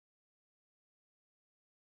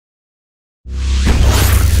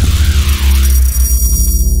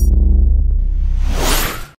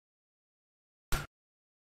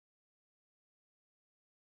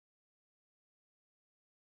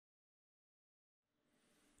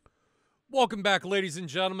Welcome back, ladies and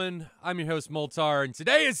gentlemen. I'm your host, Moltar, and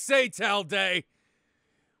today is SATAL Day.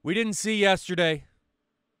 We didn't see yesterday.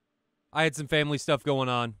 I had some family stuff going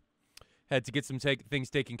on. Had to get some things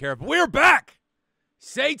taken care of. But we're back!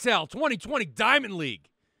 SATAL 2020 Diamond League.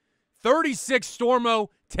 36 Stormo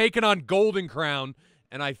taking on Golden Crown,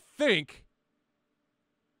 and I think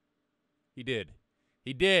he did.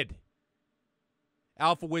 He did.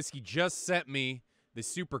 Alpha Whiskey just sent me the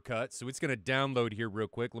supercut, so it's going to download here real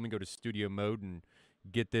quick. Let me go to studio mode and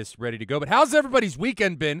get this ready to go. But how's everybody's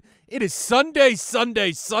weekend been? It is Sunday,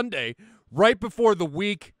 right before the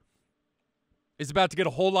week is about to get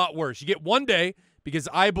a whole lot worse. You get one day because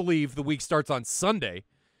I believe the week starts on Sunday.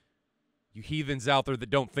 You heathens out there that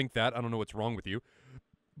don't think that, I don't know what's wrong with you.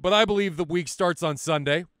 But I believe the week starts on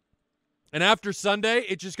Sunday. And after Sunday,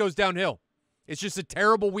 it just goes downhill. It's just a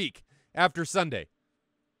terrible week after Sunday.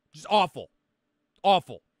 Just awful.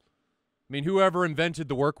 Awful. I mean, whoever invented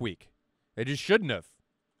the work week, they just shouldn't have.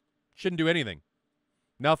 Shouldn't do anything.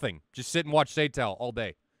 Nothing. Just sit and watch SATAL all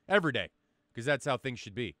day. Every day. Because that's how things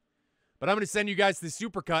should be. But I'm going to send you guys the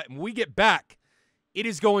supercut, and when we get back, it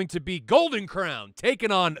is going to be Golden Crown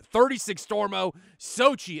taking on 36 Stormo,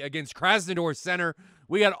 Sochi against Krasnodar Center.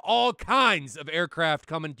 We got all kinds of aircraft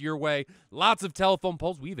coming your way. Lots of telephone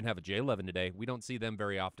poles. We even have a J11 today. We don't see them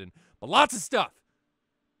very often. But lots of stuff.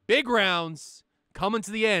 Big rounds. Coming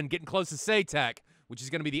to the end, getting close to SATAC, which is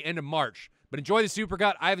going to be the end of March. But enjoy the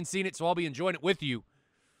supercut. I haven't seen it, so I'll be enjoying it with you.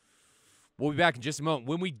 We'll be back in just a moment.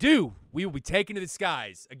 When we do, we will be taken to the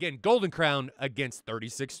skies. Again, Golden Crown against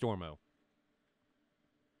 36 Stormo.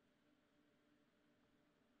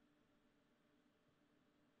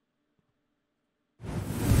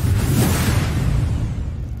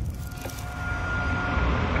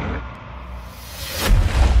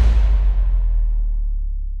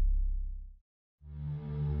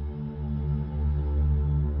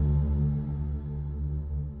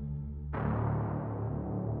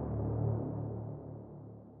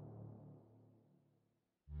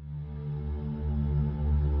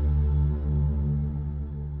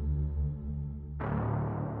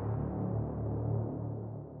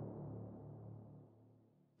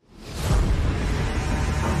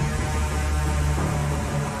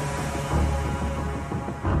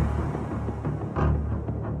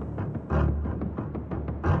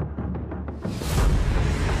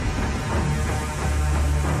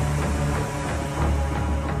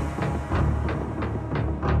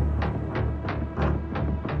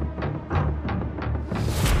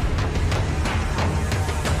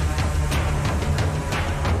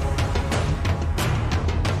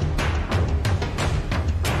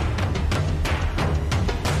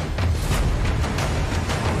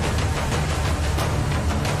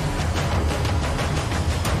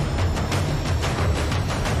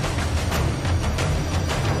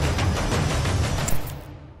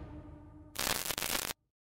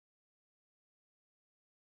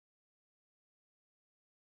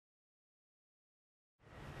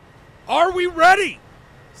 Are we ready?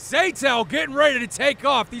 SATAL getting ready to take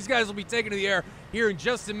off. These guys will be taken to the air here in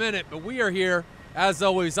just a minute, but we are here. As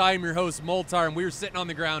always, I am your host, Moltar, and we are sitting on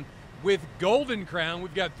the ground with Golden Crown.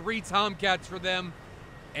 We've got 3 Tomcats for them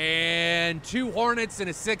and 2 Hornets and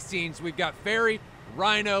a 16. So we've got Fairy,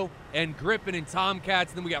 Rhino, and Griffin and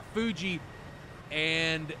Tomcats. And then we got Fuji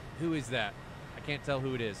and who is that? I can't tell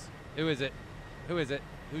who it is. Who is it? Who is it?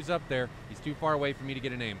 Who's up there? He's too far away for me to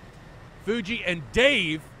get a name. Fuji and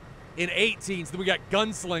Dave in 18s. Then we got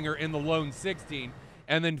Gunslinger in the lone 16.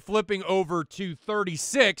 And then flipping over to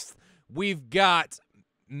 36th, we've got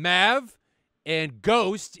Mav and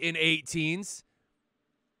Ghost in 18s.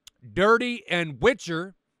 Dirty and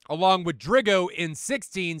Witcher, along with Drigo in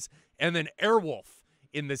 16s. And then Airwolf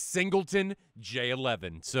in the Singleton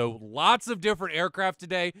J11. So lots of different aircraft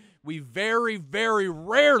today. We very, very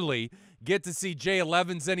rarely get to see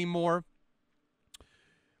J11s anymore.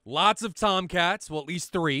 Lots of Tomcats, well, at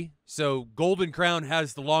least 3. So Golden Crown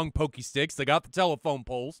has the long pokey sticks. They got the telephone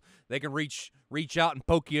poles. They can reach out and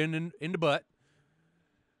poke you in the butt.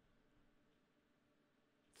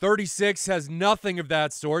 36 has nothing of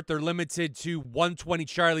that sort. They're limited to 120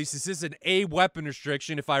 Charlies. This is an A weapon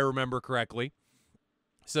restriction, if I remember correctly.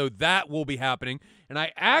 So that will be happening. And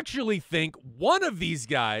I actually think one of these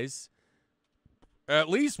guys, at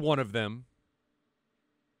least one of them,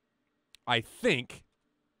 I think...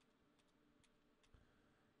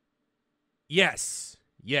 Yes.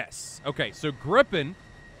 Okay, so Griffin,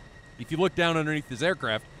 if you look down underneath this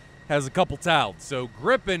aircraft, has a couple TALs. So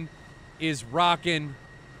Griffin is rocking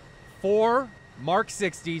 4 Mark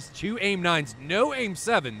 60s, 2 AIM-9s, no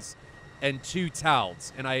AIM-7s, and 2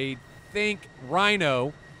 TALs. And I think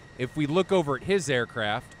Rhino if we look over at his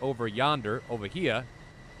aircraft, over yonder, over here,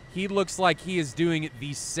 he looks like he is doing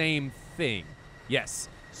the same thing. Yes.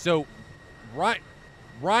 So,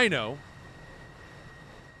 Rhino.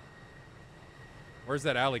 Where's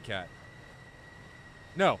that alley cat?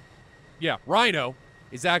 No. Yeah, Rhino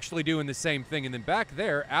is actually doing the same thing. And then back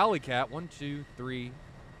there, alley cat, 1, 2, 3,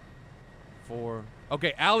 4.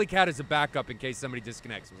 Okay, alley cat is a backup in case somebody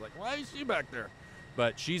disconnects. I was like, why is she back there?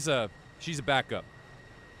 But she's a backup.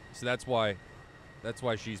 So that's why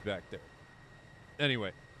she's back there.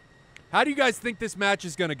 Anyway, how do you guys think this match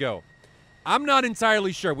is going to go? I'm not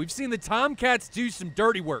entirely sure. We've seen the Tomcats do some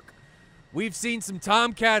dirty work. We've seen some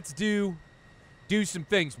Tomcats do some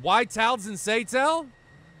things. Why Tals and SATAL?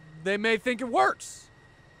 They may think it works.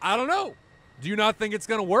 I don't know. Do you not think it's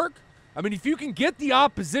going to work? I mean, if you can get the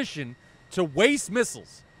opposition to waste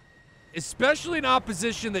missiles, especially an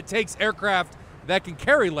opposition that takes aircraft that can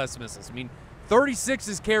carry less missiles. I mean, 36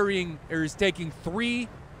 is taking 3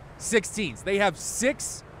 16s. They have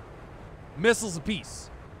 6 missiles apiece,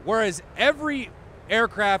 whereas every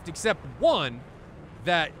aircraft except one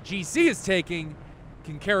that GC is taking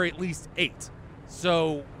can carry at least 8.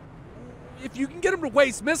 So if you can get them to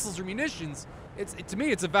waste missiles or munitions, to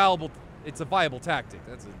me it's a viable tactic.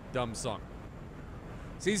 That's a dumb song.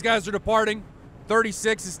 So these guys are departing.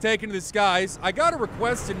 36 is taken to the skies. I got a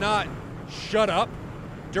request to not shut up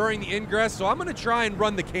during the ingress, so I'm going to try and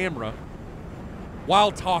run the camera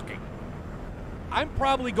while talking. I'm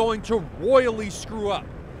probably going to royally screw up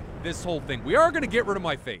this whole thing. We are going to get rid of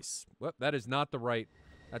my face. Well, that's not the right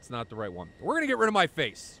one. We're going to get rid of my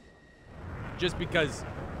face. Just because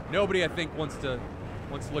nobody, I think, wants to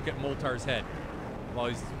look at Moltar's head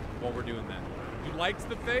while we're doing that. You liked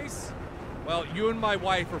the face? Well, you and my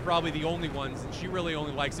wife are probably the only ones, and she really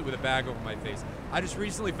only likes it with a bag over my face. I just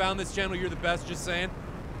recently found this channel. You're the best, just saying.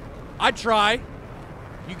 I try.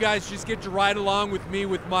 You guys just get to ride along with me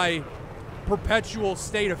with my perpetual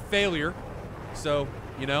state of failure. So,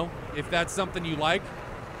 you know, if that's something you like,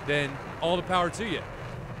 then all the power to you.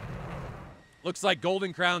 Looks like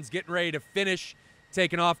Golden Crown's getting ready to finish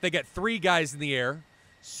taking off. They got 3 guys in the air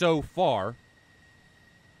so far.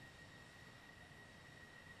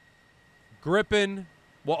 Gripen,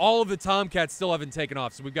 well, all of the Tomcats still haven't taken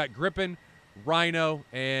off. So we've got Gripen, Rhino,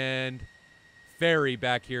 and Ferry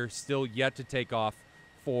back here still yet to take off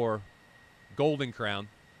for Golden Crown.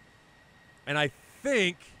 And I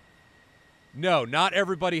think, no, not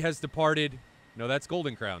everybody has departed. No, that's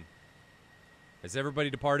Golden Crown. Has everybody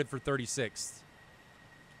departed for 36th?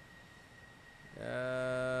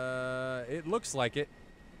 It looks like it.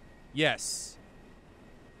 Yes.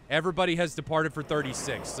 Everybody has departed for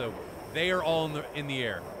 36, so they are all in the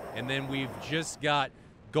air. And then we've just got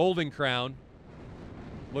Golden Crown.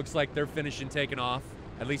 Looks like they're finishing taking off.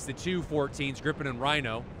 At least the 2 14s, Gripen and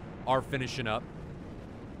Rhino, are finishing up.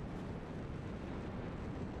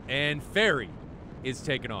 And Ferry is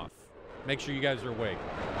taking off. Make sure you guys are awake.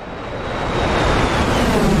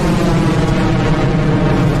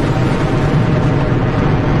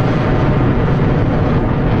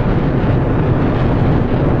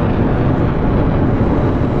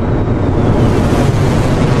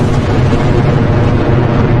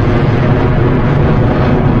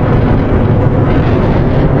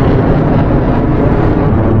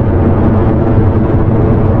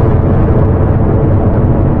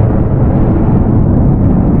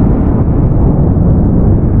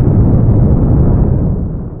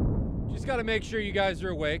 Make sure you guys are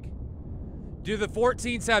awake. Do the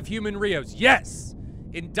 14s have human Rios? Yes.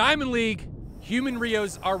 In Diamond League, human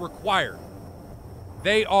Rios are required.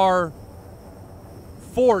 They are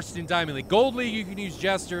forced in Diamond League. Gold League, you can use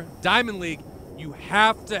Jester. Diamond League, you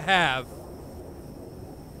have to have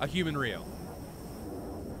a human Rio.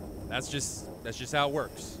 That's just how it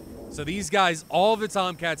works. So these guys, all of the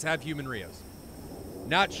Tomcats have human Rios.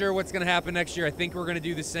 Not sure what's going to happen next year. I think we're going to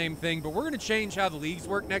do the same thing, but we're going to change how the leagues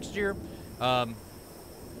work next year.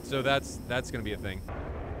 So that's going to be a thing.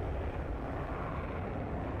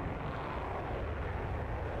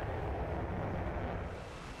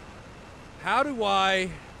 How do I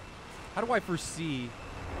foresee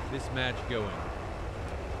this match going?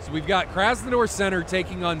 So we've got Krasnodar Center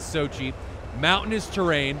taking on Sochi. Mountainous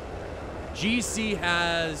terrain. GC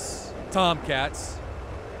has Tomcats.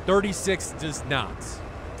 36 does not.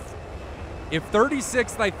 If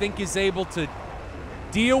 36th, I think, is able to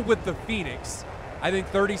deal with the Phoenix, I think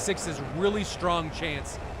 36 has a really strong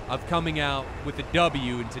chance of coming out with a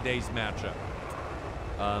W in today's matchup.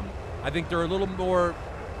 I think they're a little more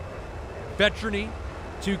veteran-y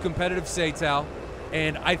to competitive SATAL,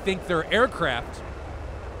 and I think their aircraft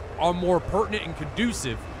are more pertinent and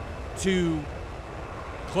conducive to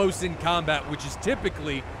close-in combat, which is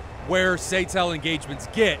typically where SATAL engagements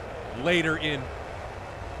get later into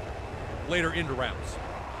rounds.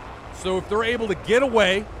 So if they're able to get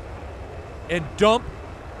away and dump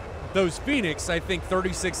those Phoenix, I think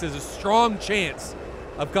 36 has a strong chance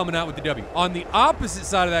of coming out with the W. On the opposite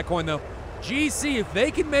side of that coin, though, GC, if they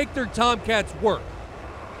can make their Tomcats work,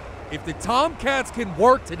 if the Tomcats can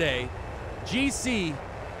work today, GC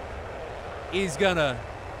is gonna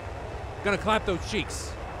clap those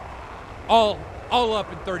cheeks all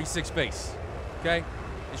up in 36 face. Okay?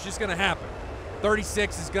 It's just gonna happen.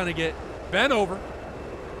 36 is gonna get bent over,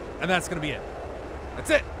 and that's gonna be it. That's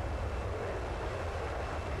it.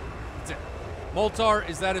 That's it. Moltar,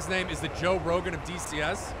 is that his name? Is the Joe Rogan of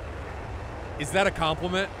DCS? Is that a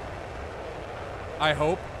compliment? I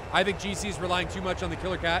hope. I think GC is relying too much on the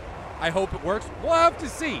Killer Cat. I hope it works. We'll have to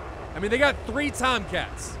see. I mean, they got 3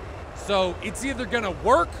 Tomcats. So it's either going to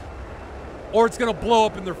work or it's going to blow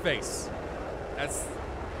up in their face. That's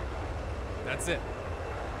it.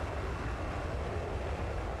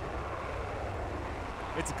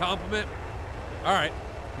 It's a compliment. All right.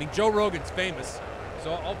 I mean, Joe Rogan's famous,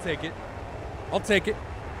 so I'll take it. I'll take it.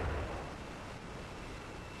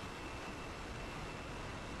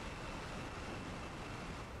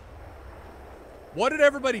 What did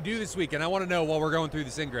everybody do this weekend? I want to know while we're going through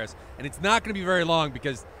this ingress. And it's not going to be very long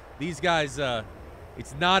because these guys,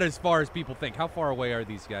 it's not as far as people think. How far away are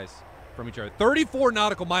these guys from each other? 34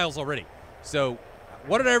 nautical miles already. So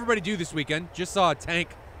what did everybody do this weekend? Just saw a tank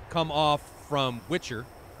come off from Witcher.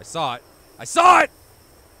 I saw it. I saw it!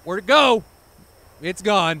 Where'd it go? It's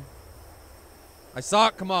gone. I saw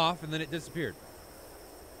it come off, and then it disappeared.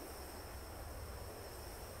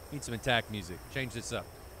 Need some attack music. Change this up.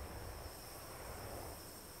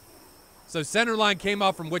 So center line came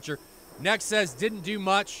off from Witcher. Next says didn't do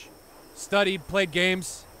much. Studied, played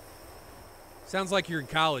games. Sounds like you're in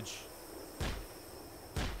college.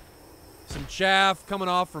 Some chaff coming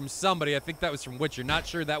off from somebody. I think that was from Witcher. Not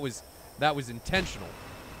sure that was intentional.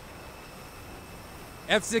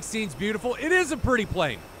 F-16's beautiful. It is a pretty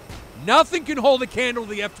plane. Nothing can hold a candle to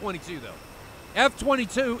the F-22, though.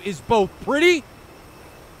 F-22 is both pretty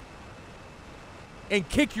and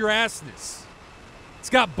kick your assness. It's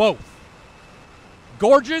got both.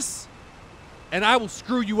 Gorgeous, and I will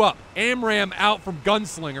screw you up. AMRAM out from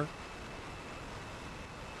Gunslinger.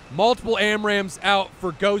 Multiple AMRAMs out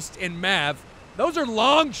for Ghost and Mav. Those are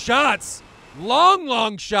long shots.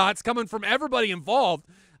 Long shots coming from everybody involved.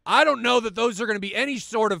 I don't know that those are going to be any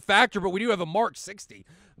sort of factor, but we do have a Mark 60.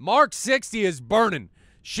 Mark 60 is burning.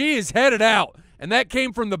 She is headed out, and that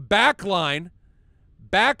came from the back line.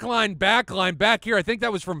 Back here. I think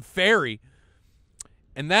that was from Ferry.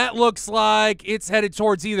 And that looks like it's headed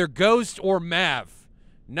towards either Ghost or Mav.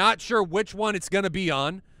 Not sure which one it's going to be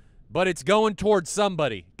on, but it's going towards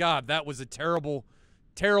somebody. God, that was a terrible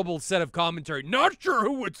set of commentary. Not sure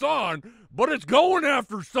who it's on, but it's going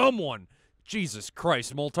after someone. Jesus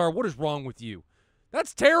Christ, Moltar, what is wrong with you?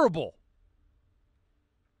 That's terrible.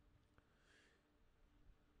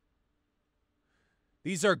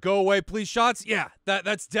 These are go away, please shots? Yeah,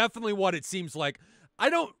 that's definitely what it seems like.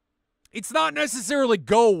 It's not necessarily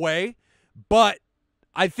go away, but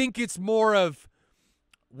I think it's more of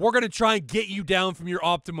we're going to try and get you down from your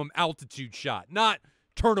optimum altitude shot, not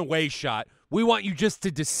turn away shot. We want you just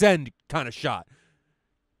to descend kind of shot.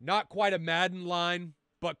 Not quite a Madden line,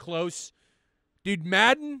 but close. Dude,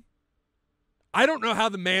 Madden, I don't know how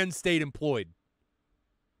the man stayed employed.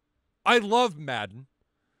 I love Madden,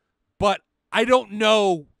 but I don't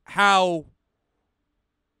know how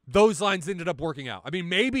those lines ended up working out. I mean,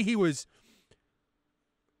 maybe he was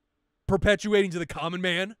perpetuating to the common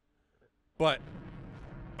man, but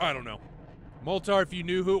I don't know. Moltar, if you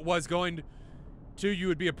knew who it was going to, you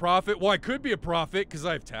would be a prophet. Well, I could be a prophet because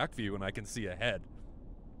I have tac view and I can see ahead.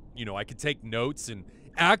 You know, I could take notes and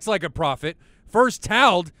act like a prophet. First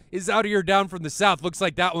Tald is out here down from the south. Looks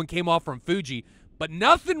like that one came off from Fuji, but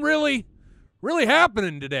nothing really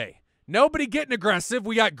happening today. Nobody getting aggressive.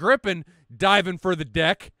 We got Grippin diving for the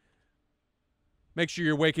deck. Make sure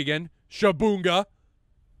you're awake again. Shabunga.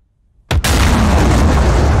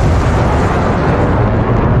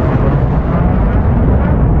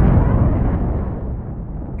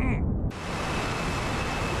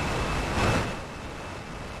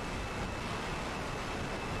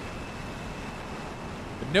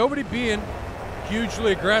 But nobody being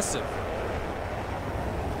hugely aggressive.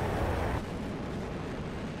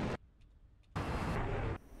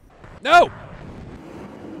 No!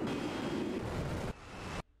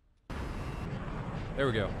 There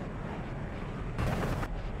we go.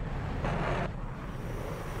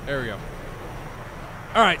 There we go.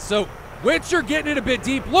 All right, so Witcher getting it a bit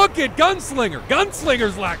deep. Look at Gunslinger.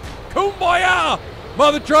 Gunslinger's like, kumbaya,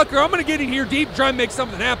 mother trucker. I'm going to get in here deep and try and make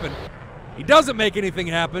something happen. He doesn't make anything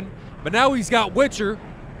happen, but now he's got Witcher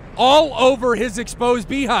all over his exposed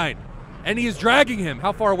behind, and he is dragging him.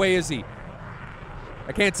 How far away is he?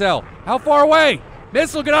 I can't tell. How far away?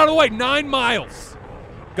 Missile, get out of the way. 9 miles.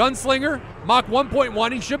 Gunslinger, Mach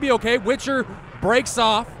 1.1. He should be okay. Witcher breaks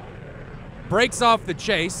off the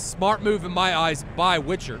chase. Smart move in my eyes by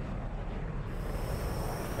Witcher.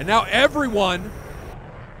 And now everyone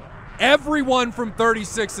from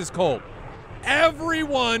 36 is cold.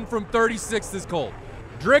 Everyone from 36 is cold.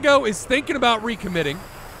 Drigo is thinking about recommitting.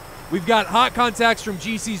 We've got hot contacts from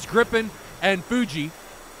GC's Grippin and Fuji,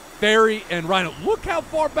 Ferry and Rhino. Look how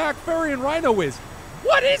far back Ferry and Rhino is.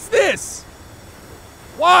 What is this?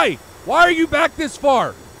 Why? Why are you back this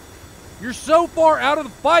far? You're so far out of the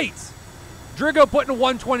fight. Drigo putting a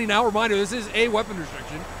 120 now. Reminder, this is a weapon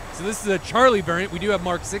restriction, so this is a Charlie variant. We do have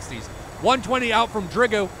Mark 60s. 120 out from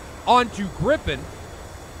Drigo onto Grippin.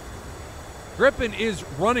 Grippin is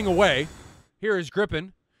running away. Here is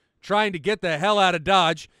Grippin trying to get the hell out of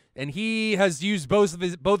Dodge, and he has used both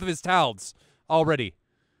of his towels already.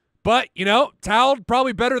 But, you know, toweled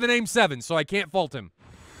probably better than aim 7, so I can't fault him.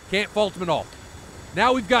 Can't fault him at all.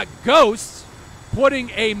 Now we've got Ghost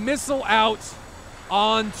putting a missile out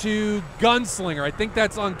onto Gunslinger. I think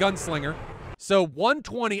that's on Gunslinger. So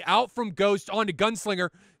 120 out from Ghost onto Gunslinger.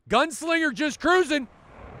 Gunslinger just cruising.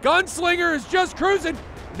 Gunslinger is just cruising.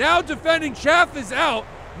 Now defending Chaff is out.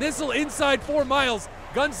 Missile inside 4 miles.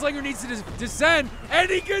 Gunslinger needs to descend, and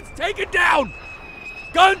he gets taken down.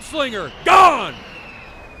 Gunslinger gone.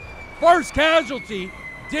 First casualty,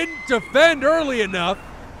 didn't defend early enough,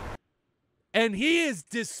 and he is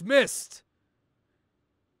dismissed.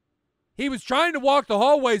 He was trying to walk the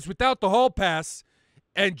hallways without the hall pass,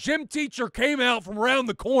 and Gym Teacher came out from around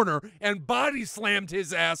the corner and body slammed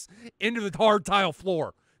his ass into the hard tile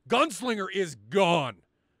floor. Gunslinger is gone.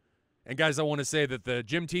 And guys, I want to say that the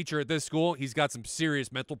gym teacher at this school, he's got some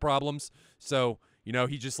serious mental problems. So, you know,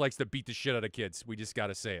 he just likes to beat the shit out of kids. We just got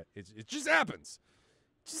to say it. It just happens.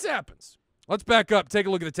 It just happens. Let's back up. Take a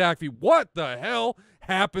look at the tac feed. What the hell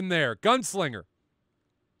happened there? Gunslinger.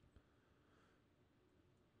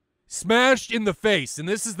 Smashed in the face. And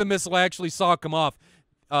this is the missile I actually saw come off.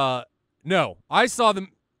 No, I saw them.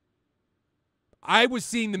 I was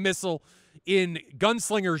seeing the missile in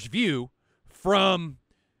Gunslinger's view from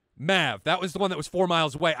Mav. That was the one that was 4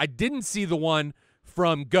 miles away. I didn't see the one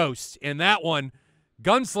from Ghost. And that one,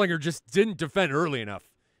 Gunslinger just didn't defend early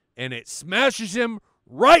enough. And it smashes him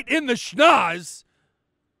right in the schnoz.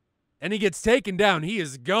 And he gets taken down. He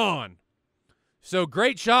is gone. So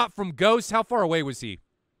great shot from Ghost. How far away was he?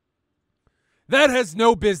 That has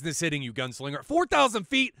no business hitting you, Gunslinger. 4,000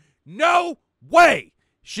 feet, no way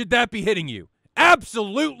should that be hitting you.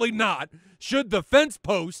 Absolutely not. Should the fence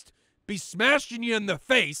post be smashing you in the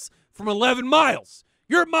face from 11 miles.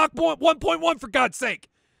 You're at Mach 1.1 for God's sake.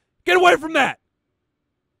 Get away from that.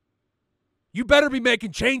 You better be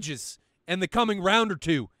making changes in the coming round or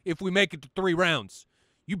two if we make it to 3 rounds.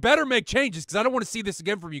 You better make changes because I don't want to see this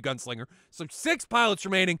again from you, Gunslinger. So 6 pilots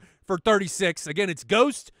remaining for 36. Again, it's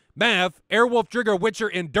Ghost, Mav, Airwolf, Trigger, Witcher,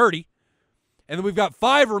 and Dirty. And then we've got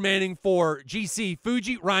 5 remaining for GC,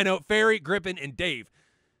 Fuji, Rhino, Ferry, Grippin, and Dave.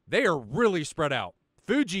 They are really spread out.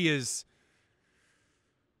 Fuji is...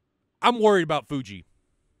 I'm worried about Fuji.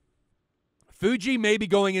 Fuji may be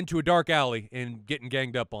going into a dark alley and getting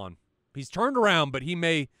ganged up on. He's turned around, but he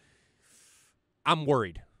may... I'm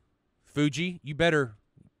worried. Fuji, you better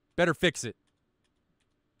fix it.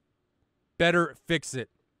 Better fix it.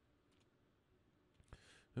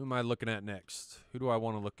 Who am I looking at next? Who do I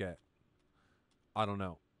want to look at? I don't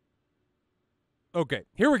know. Okay,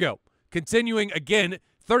 here we go. Continuing again.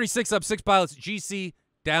 36 up, 6 pilots. GC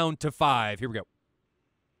down to 5. Here we go.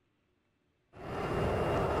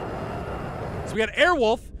 So we got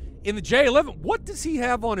Airwolf in the J-11. What does he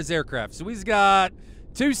have on his aircraft? So he's got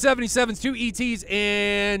 2 77s, 2 ETs,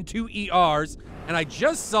 and 2 ERs. And I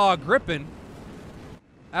just saw Grippin,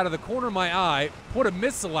 out of the corner of my eye, put a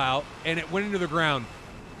missile out, and it went into the ground.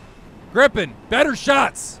 Grippin, better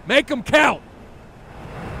shots. Make them count.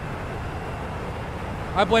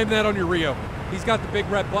 I blame that on your Rio. He's got the big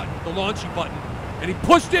red button, the launchy button, and he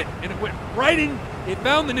pushed it, and it went right in. It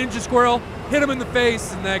found the ninja squirrel, hit him in the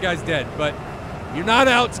face, and that guy's dead. But you're not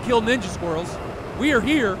out to kill ninja squirrels. We are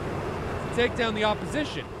here to take down the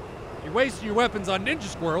opposition. You're wasting your weapons on ninja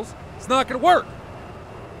squirrels. It's not going to work.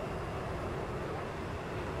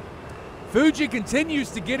 Fuji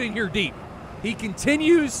continues to get in here deep. He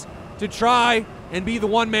continues to try and be the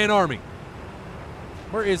one-man army.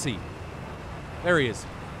 Where is he? There he is.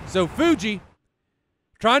 So Fuji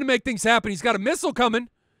trying to make things happen. He's got a missile coming.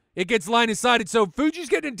 It gets line of sighted. So Fuji's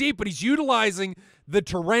getting deep, but he's utilizing the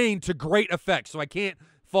terrain to great effect. So I can't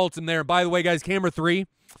fault him there. By the way, guys, camera 3,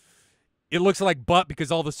 it looks like butt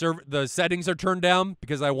because all the settings are turned down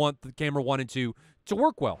because I want the camera 1 and 2 to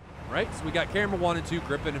work well, right? So we got camera 1 and 2,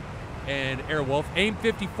 Grippin and Airwolf. Aim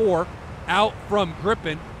 54 out from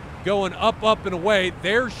Grippin, going up, up, and away.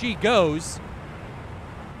 There she goes.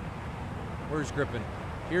 Where's Grippin?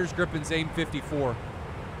 Here's Grippin's Aim 54.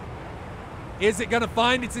 Is it going to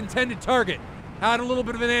find its intended target? Had a little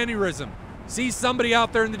bit of an aneurysm. Sees somebody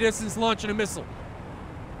out there in the distance launching a missile.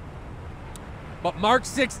 But Mark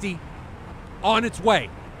 60 on its way.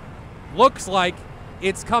 Looks like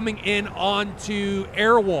it's coming in onto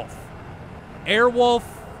Airwolf. Airwolf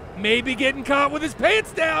may be getting caught with his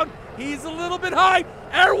pants down. He's a little bit high.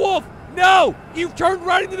 Airwolf, no! You've turned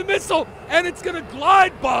right into the missile, and it's going to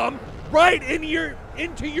glide bomb right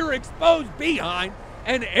into your exposed behind,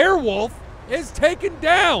 and Airwolf is taken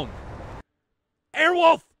down.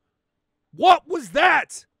 Airwolf, what was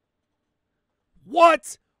that?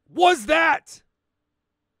 What was that?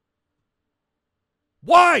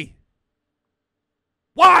 Why?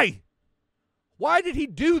 Why? Why did he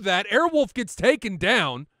do that? Airwolf gets taken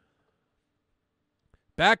down.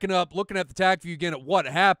 Backing up, looking at the TAC view again at what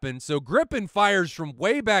happened. So Grippin fires from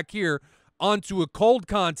way back here onto a cold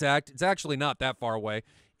contact. It's actually not that far away.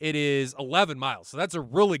 It is 11 miles. So that's a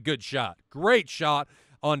really good shot. Great shot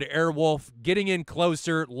onto Airwolf, getting in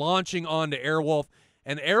closer, launching onto Airwolf.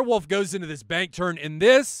 And Airwolf goes into this bank turn, and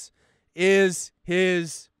this is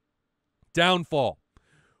his downfall.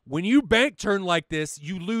 When you bank turn like this,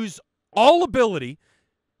 you lose all ability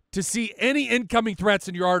to see any incoming threats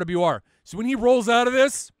in your RWR. So when he rolls out of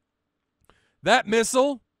this, that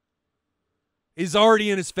missile is already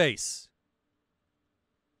in his face.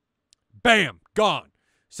 Bam, gone.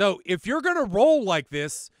 So if you're going to roll like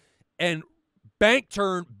this and bank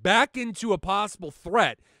turn back into a possible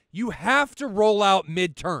threat, you have to roll out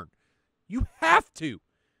mid-turn. You have to.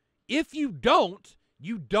 If you don't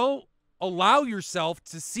allow yourself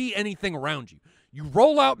to see anything around you. You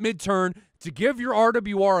roll out mid-turn to give your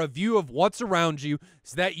RWR a view of what's around you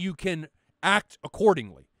so that you can act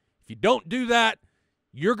accordingly. If you don't do that,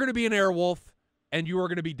 you're going to be an Airwolf and you are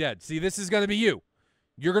going to be dead. See, this is going to be you.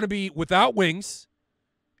 You're going to be without wings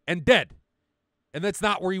and dead. And that's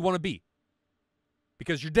not where you want to be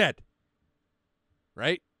because you're dead.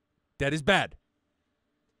 Right? Dead is bad.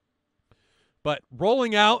 But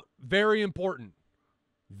rolling out, very important.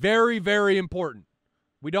 Very, very important.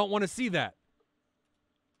 We don't want to see that.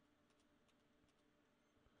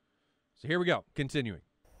 So here we go. Continuing.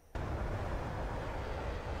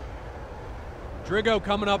 Drigo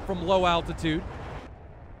coming up from low altitude.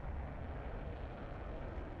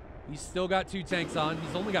 He's still got 2 tanks on.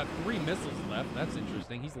 He's only got 3 missiles left. That's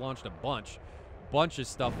interesting. He's launched a bunch of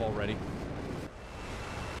stuff already.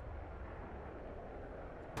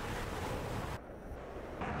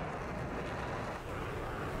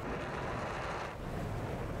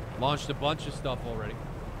 Launched a bunch of stuff already.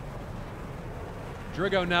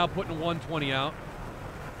 Drigo now putting a 120 out.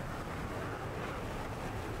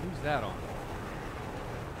 Who's that on?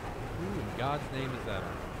 Who in God's name is that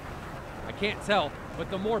on? I can't tell,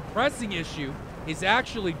 but the more pressing issue is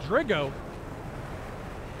actually Drigo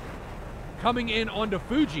coming in onto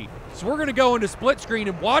Fuji. So we're going to go into split screen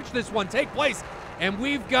and watch this one take place. And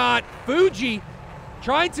we've got Fuji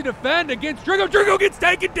trying to defend against Drigo. Drigo gets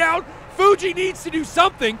taken down. Fuji needs to do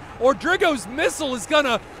something, or Drigo's missile is going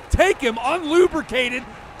to take him unlubricated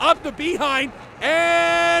up the behind,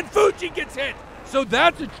 and Fuji gets hit. So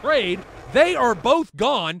that's a trade. They are both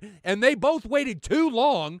gone, and they both waited too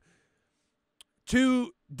long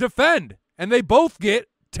to defend, and they both get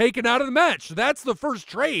taken out of the match. So that's the first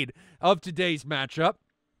trade of today's matchup.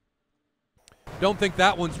 Don't think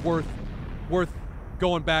that one's worth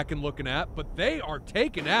going back and looking at, but they are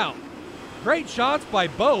taken out. Great shots by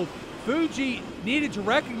both. Fuji needed to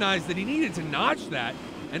recognize that he needed to notch that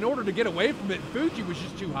in order to get away from it. Fuji was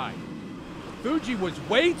just too high. Fuji was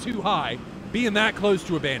way too high being that close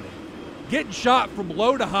to a bandit. Getting shot from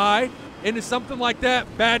low to high into something like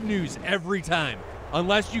that, bad news every time.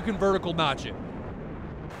 Unless you can vertical notch it.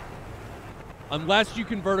 Unless you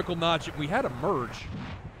can vertical notch it. We had a merge,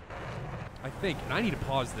 I think, and I need to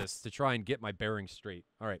pause this to try and get my bearings straight.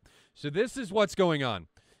 All right, so this is what's going on.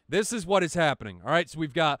 This is what is happening. All right, so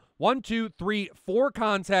we've got 1, 2, 3, 4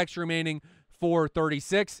 contacts remaining for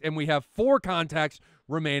 36, and we have 4 contacts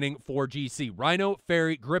remaining for GC. Rhino,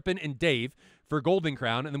 Fairy, Grippin, and Dave for Golden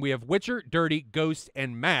Crown, and then we have Witcher, Dirty, Ghost,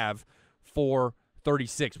 and Mav for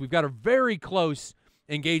 36. We've got a very close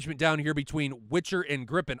engagement down here between Witcher and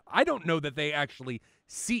Grippin. I don't know that they actually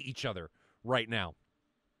see each other right now.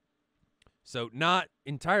 So not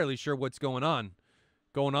entirely sure what's going on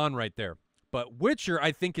right there. But Witcher,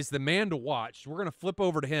 I think, is the man to watch. We're going to flip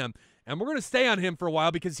over to him, and we're going to stay on him for a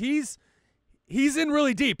while because he's in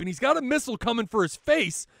really deep, and he's got a missile coming for his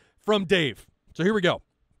face from Dave. So here we go.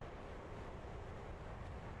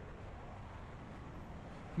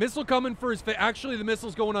 Missile coming for his face. Actually, the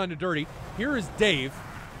missile's going on to Dirty. Here is Dave.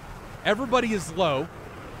 Everybody is low.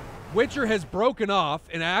 Witcher has broken off,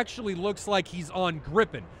 and it actually looks like he's on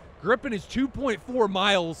Grippin. Grippin is 2.4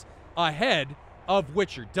 miles ahead of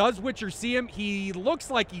Witcher. Does Witcher see him? He looks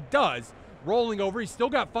like he does. Rolling over. He's still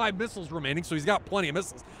got 5 missiles remaining, so he's got plenty of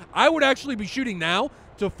missiles. I would actually be shooting now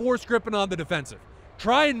to force Grippin on the defensive.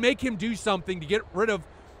 Try and make him do something to get rid of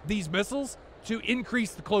these missiles to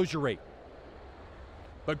increase the closure rate.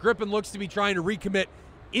 But Grippin looks to be trying to recommit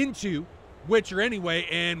into Witcher anyway,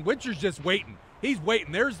 and Witcher's just waiting. He's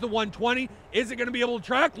waiting. There's the 120. Is it going to be able to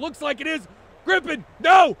track? Looks like it is. Grippin,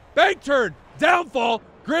 no! Bank turn! Downfall!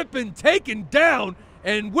 Grippin taken down,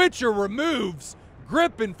 and Witcher removes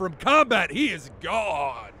Grippin from combat. He is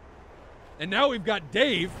gone. And now we've got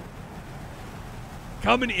Dave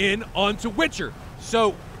coming in onto Witcher.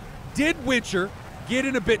 So, did Witcher get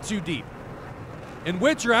in a bit too deep? And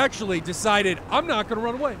Witcher actually decided, I'm not going to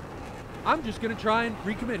run away. I'm just going to try and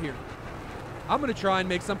recommit here. I'm going to try and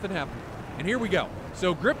make something happen. And here we go.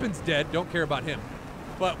 So Grippin's dead. Don't care about him.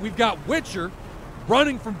 But we've got Witcher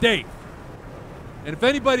running from Dave. And if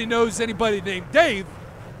anybody knows anybody named Dave,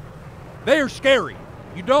 they are scary.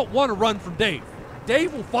 You don't want to run from Dave.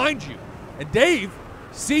 Dave will find you. And Dave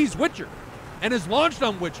sees Witcher and is launched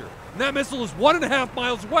on Witcher. And that missile is 1.5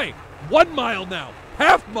 miles away. 1 mile now.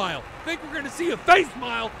 Half mile. Think we're going to see a face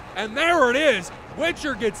mile. And there it is.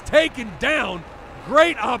 Witcher gets taken down.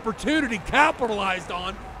 Great opportunity capitalized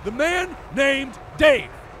on. The man named Dave.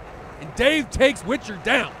 And Dave takes Witcher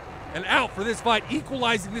down and out for this fight,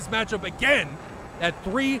 equalizing this matchup again at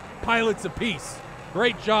 3 pilots apiece.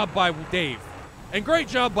 Great job by Dave. And great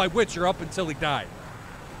job by Witcher up until he died.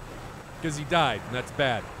 Because he died, and that's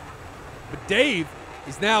bad. But Dave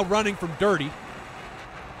is now running from Dirty.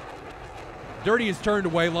 Dirty has turned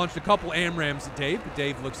away, launched a couple AMRAMs at Dave, but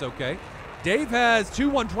Dave looks okay. Dave has 2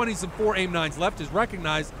 120s and 4 AIM-9s left, has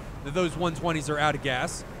recognized that those 120s are out of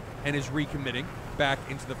gas, and is recommitting back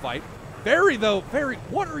into the fight. Ferry, though, Ferry,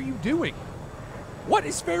 what are you doing? What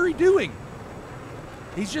is Ferry doing?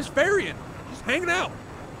 He's just ferrying, just hanging out.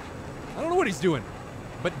 I don't know what he's doing.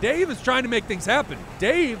 But Dave is trying to make things happen.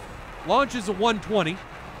 Dave launches a 120.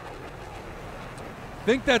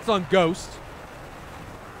 Think that's on Ghost.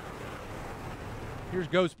 Here's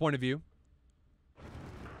Ghost's point of view.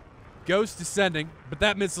 Ghost descending, but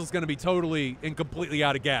that missile's going to be totally and completely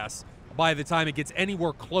out of gas by the time it gets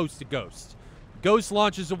anywhere close to Ghost. Ghost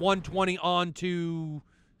launches a 120 onto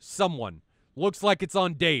someone. Looks like it's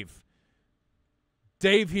on Dave.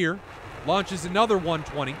 Dave here launches another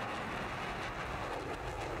 120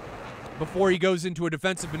 before he goes into a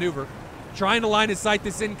defensive maneuver. Trying to line of sight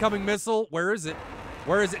this incoming missile. Where is it?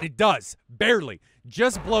 Where is it? It does. Barely.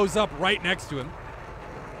 Just blows up right next to him.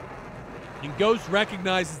 And Ghost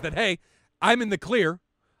recognizes that, hey, I'm in the clear.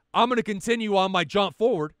 I'm going to continue on my jaunt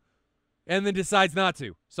forward. And then decides not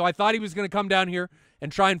to. So I thought he was going to come down here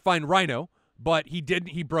and try and find Rhino. But he didn't.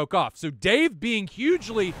 He broke off. So Dave being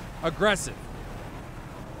hugely aggressive.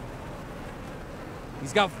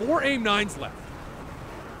 He's got 4 AIM-9s left.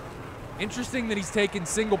 Interesting that he's taken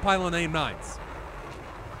single pylon AIM-9s.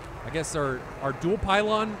 I guess are dual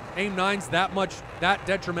pylon AIM-9s that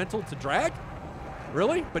detrimental to drag?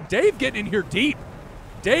 Really? But Dave getting in here deep.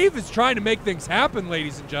 Dave is trying to make things happen,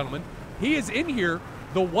 ladies and gentlemen. He is in here,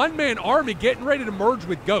 the one-man army getting ready to merge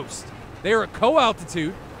with Ghost. They are at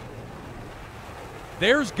co-altitude.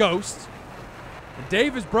 There's Ghost. And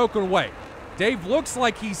Dave is broken away. Dave looks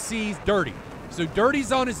like he sees Dirty. So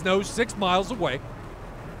Dirty's on his nose 6 miles away.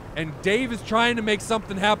 And Dave is trying to make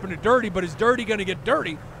something happen to Dirty, but is Dirty going to get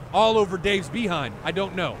Dirty all over Dave's behind? I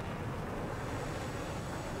don't know.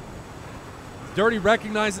 Does Dirty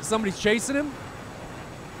recognize that somebody's chasing him?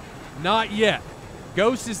 Not yet.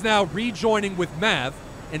 Ghost is now rejoining with Mav,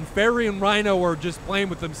 and Ferry and Rhino are just playing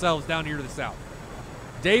with themselves down here to the south.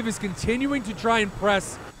 Dave is continuing to try and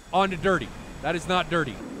press onto Dirty. That is not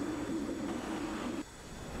Dirty.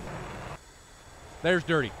 There's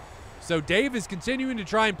Dirty. So Dave is continuing to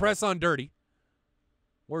try and press on Dirty.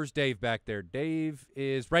 Where's Dave back there? Dave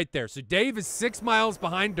is right there. So Dave is 6 miles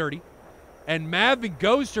behind Dirty, and Mav and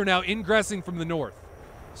Ghost are now ingressing from the north.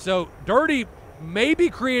 So Dirty may be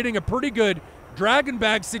creating a pretty good dragon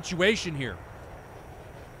bag situation here.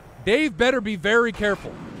 Dave better be very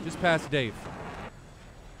careful. Just past Dave.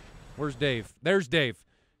 Where's Dave? There's Dave.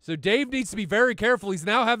 So Dave needs to be very careful. He's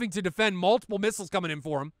now having to defend multiple missiles coming in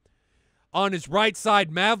for him. On his right side,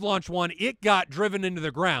 Mav launched one. It got driven into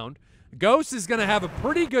the ground. Ghost is going to have a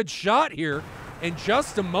pretty good shot here in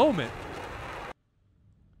just a moment.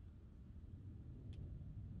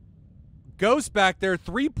 Ghost back there,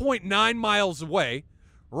 3.9 miles away,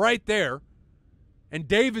 right there. And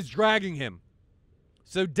Dave is dragging him.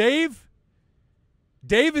 So Dave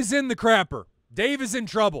is in the crapper. Dave is in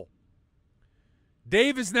trouble.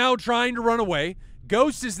 Dave is now trying to run away.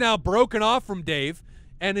 Ghost is now broken off from Dave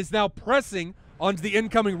and is now pressing onto the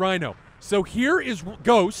incoming Rhino. So here is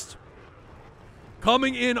Ghost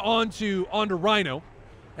coming in onto Rhino.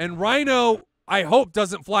 And Rhino, I hope,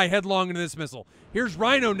 doesn't fly headlong into this missile. Here's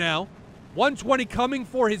Rhino now. 120 coming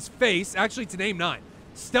for his face. Actually, it's an AIM-9.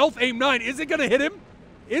 Stealth AIM-9. Is it going to hit him?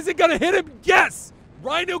 Is it going to hit him? Yes!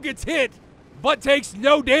 Rhino gets hit, but takes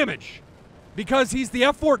no damage because he's the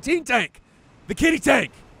F-14 tank. The kitty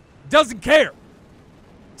tank doesn't care.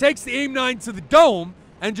 Takes the AIM-9 to the dome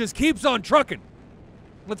and just keeps on trucking.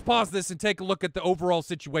 Let's pause this and take a look at the overall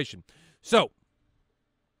situation. So,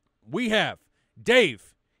 we have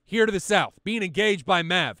Dave here to the south being engaged by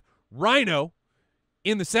Mav. Rhino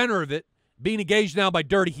in the center of it being engaged now by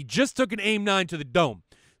Dirty. He just took an AIM-9 to the dome.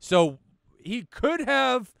 So, he could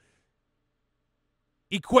have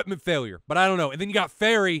equipment failure, but I don't know. And then you got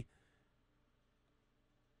Ferry.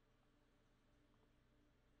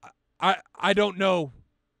 I don't know.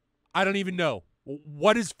 I don't even know.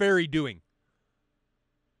 What is Ferry doing?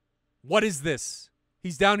 What is this?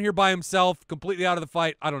 He's down here by himself, completely out of the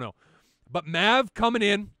fight. I don't know. But Mav coming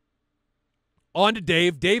in on to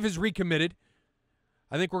Dave. Dave is recommitted.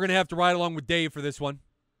 I think we're going to have to ride along with Dave for this one.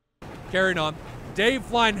 Carrying on. Dave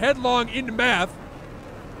flying headlong into Mav.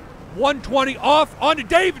 120 off onto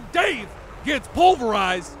Dave, and Dave gets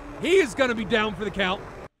pulverized. He is going to be down for the count.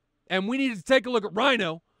 And we need to take a look at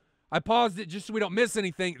Rhino. I paused it just so we don't miss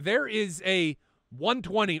anything. There is a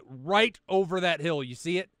 120 right over that hill. You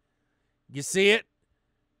see it? You see it?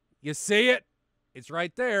 You see it? It's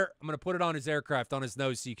right there. I'm going to put it on his aircraft, on his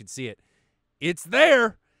nose so you can see it. It's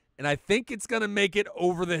there, and I think it's going to make it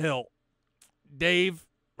over the hill. Dave,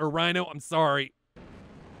 or Rhino, I'm sorry.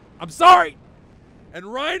 I'm sorry. And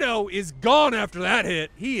Rhino is gone after that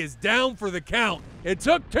hit. He is down for the count. It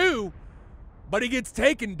took two, but he gets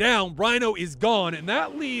taken down. Rhino is gone, and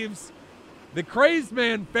that leaves the crazed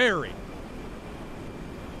man, Ferry.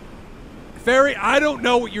 Ferry, I don't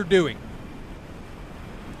know what you're doing.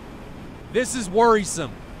 This is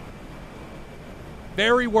worrisome.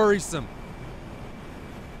 Very worrisome.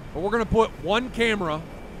 But we're going to put one camera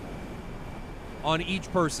on each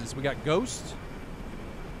person. So we got Ghost.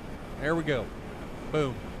 There we go.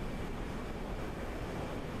 Boom.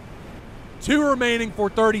 2 remaining for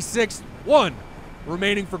 36. 1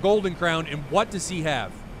 remaining for Golden Crown. And what does he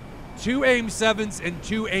have? 2 AIM-7s and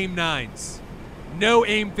 2 AIM-9s. No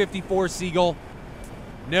AIM-54 Seagull.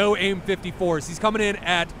 No AIM-54s. He's coming in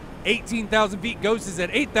at 18,000 feet. Ghost is at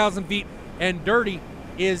 8,000 feet. And Dirty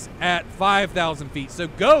is at 5,000 feet. So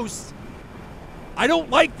Ghost, I don't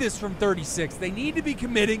like this from 36. They need to be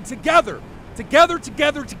committing together.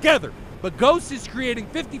 Together. But Ghost is creating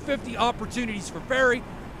 50-50 opportunities for Ferry.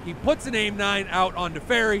 He puts an AIM-9 out onto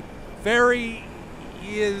Ferry. Ferry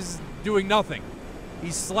is doing nothing.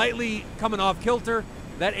 He's slightly coming off kilter.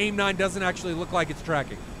 That AIM-9 doesn't actually look like it's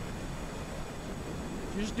tracking.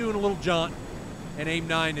 Just doing a little jaunt, and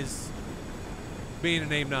AIM-9 is being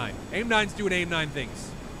an AIM-9. AIM-9's doing AIM-9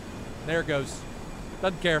 things. There it goes.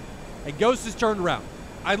 Doesn't care. And Ghost is turned around.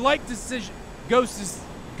 I like Ghost's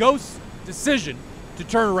decision to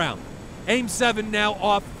turn around. AIM-7 now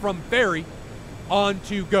off from Ferry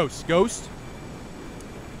onto Ghost. Ghost.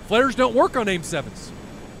 Flares don't work on AIM-7s.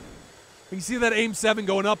 You can see that AIM-7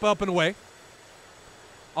 going up, and away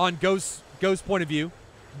on Ghost's point of view.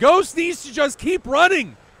 Ghost needs to just keep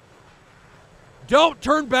running. Don't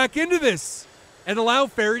turn back into this and allow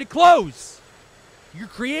Ferry to close. You're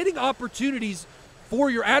creating opportunities for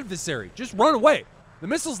your adversary. Just run away. The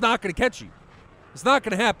missile's not going to catch you. It's not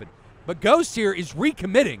going to happen. But Ghost here is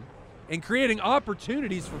recommitting and creating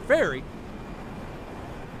opportunities for Ferry.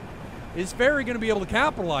 Is Ferry going to be able to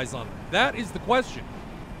capitalize on them? That is the question.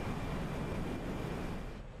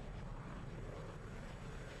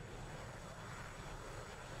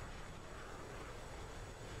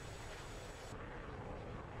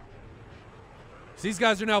 So these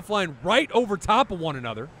guys are now flying right over top of one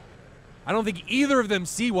another. I don't think either of them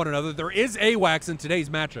see one another. There is AWACS in today's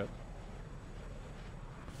matchup.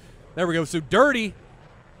 There we go. So Dirty,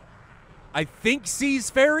 I think,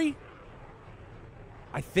 sees Ferry.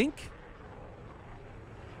 I think.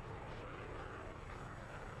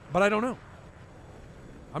 But I don't know.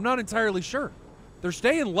 I'm not entirely sure. They're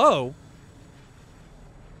staying low.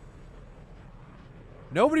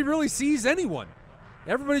 Nobody really sees anyone.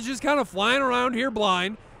 Everybody's just kind of flying around here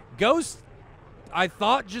blind. Ghost, I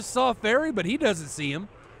thought, just saw Ferry, but he doesn't see him.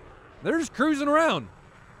 They're just cruising around.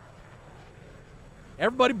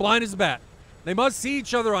 Everybody blind as a bat. They must see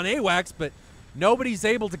each other on AWACS, but nobody's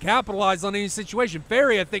able to capitalize on any situation.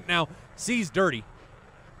 Ferry, I think, now sees Dirty.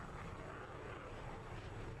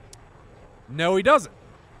 No, he doesn't.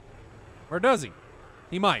 Or does he?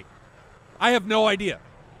 He might. I have no idea.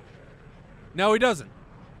 No, he doesn't.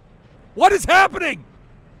 What is happening?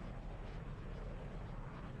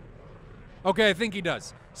 Okay, I think he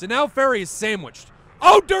does. So now Ferry is sandwiched.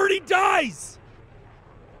 Oh, Dirty dies!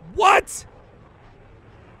 What?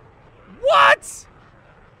 What?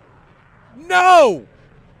 No!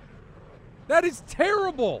 That is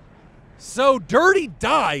terrible. So Dirty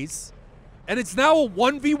dies, and it's now a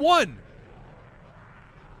 1v1.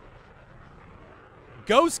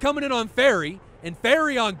 Ghost coming in on Ferry, and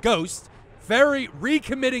Ferry on Ghost. Ferry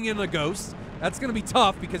recommitting in the Ghost. That's going to be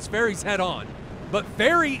tough because Ferry's head on. But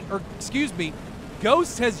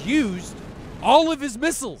Ghost has used all of his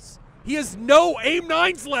missiles. He has no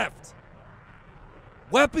AIM-9s left.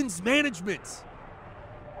 Weapons management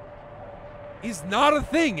is not a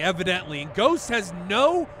thing, evidently. And Ghost has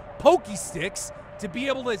no pokey sticks to be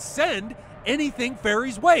able to send anything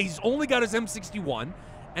Ferry's way. He's only got his M61.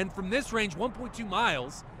 And from this range, 1.2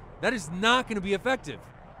 miles, that is not going to be effective.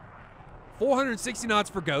 460 knots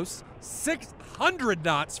for Ghost, 600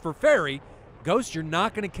 knots for Ferry. Ghost, you're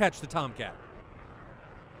not going to catch the Tomcat.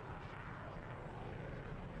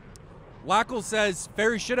 Lackle says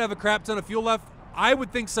Ferry should have a crap ton of fuel left. I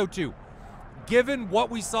would think so too. Given what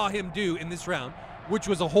we saw him do in this round, which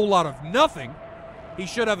was a whole lot of nothing, he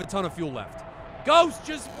should have a ton of fuel left. Ghost,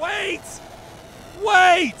 just wait!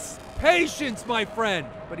 Wait! Patience, my friend.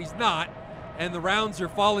 But he's not, and the rounds are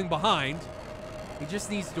falling behind. He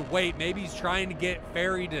just needs to wait. Maybe he's trying to get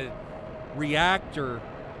Ferry to react or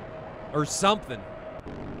something.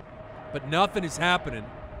 But nothing is happening.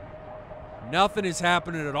 Nothing is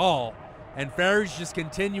happening at all. And Ferry's just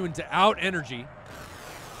continuing to out-energy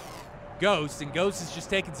Ghost, and Ghost is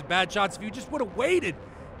just taking some bad shots. If you just would have waited.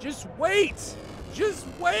 Just wait. Just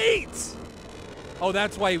wait. Oh,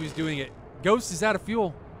 that's why he was doing it. Ghost is out of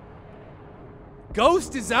fuel.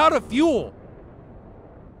 Ghost is out of fuel.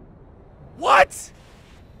 What?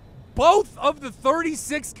 Both of the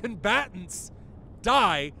 36 combatants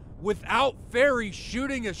die without Ferry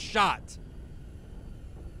shooting a shot.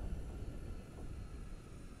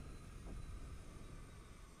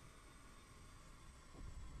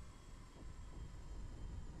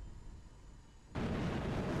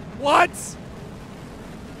 What?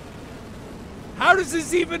 How does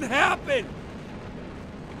this even happen?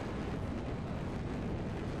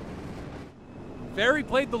 Ferry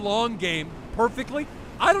played the long game perfectly.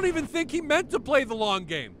 I don't even think he meant to play the long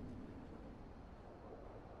game.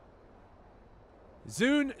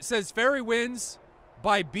 Zune says Ferry wins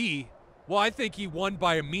by B. Well, I think he won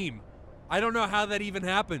by a meme. I don't know how that even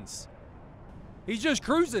happens. He's just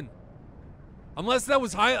cruising. Unless that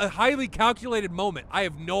was a highly calculated moment. I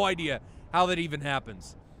have no idea how that even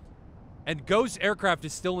happens. And Ghost aircraft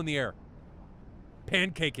is still in the air.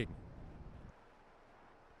 Pancaking.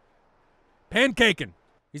 Pancaking.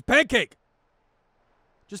 He's pancake.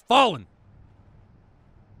 Just falling.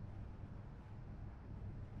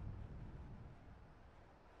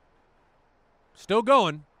 Still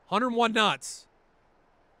going. 101 knots.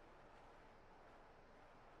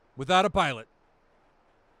 Without a pilot.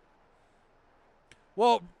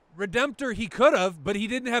 Well, Redemptor, he could have, but he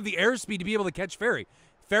didn't have the airspeed to be able to catch Ferry.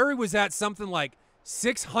 Ferry was at something like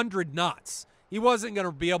 600 knots. He wasn't going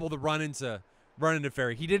to be able to run into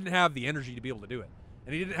Ferry. He didn't have the energy to be able to do it.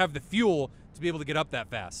 And he didn't have the fuel to be able to get up that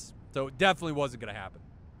fast. So it definitely wasn't going to happen.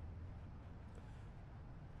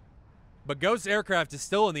 But Ghost aircraft is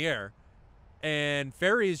still in the air. And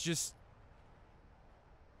Ferry is just...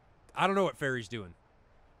 I don't know what Ferry's doing.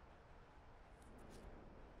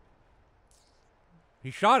 He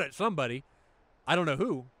shot at somebody. I don't know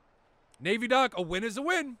who. Navy Doc, a win is a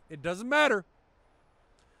win. It doesn't matter.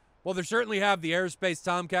 Well, they certainly have the aerospace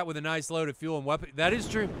Tomcat with a nice load of fuel and weapon. That is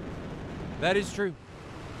true. That is true.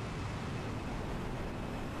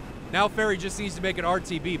 Now Ferry just needs to make an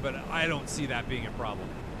RTB, but I don't see that being a problem.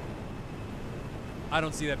 I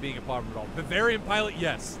don't see that being a problem at all. Bavarian pilot,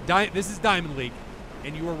 yes. This is Diamond League,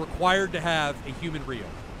 and you are required to have a human Rio.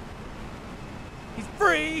 He's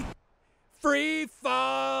free! Free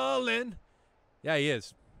falling. Yeah, he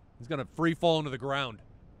is. He's going to free fall into the ground.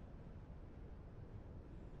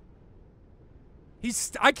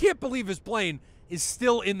 I can't believe his plane is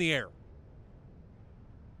still in the air.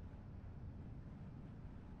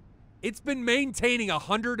 It's been maintaining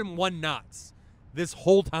 101 knots this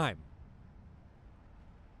whole time.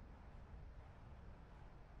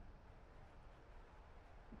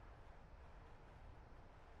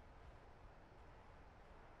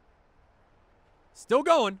 Still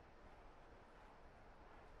going.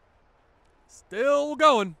 Still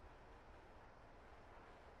going.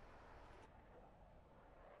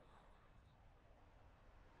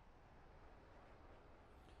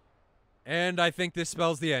 And I think this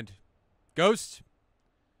spells the end. Ghost,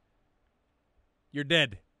 you're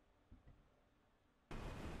dead.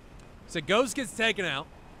 So Ghost gets taken out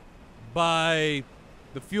by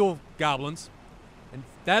the fuel goblins. And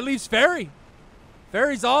that leaves Fairy.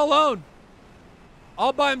 Fairy's all alone.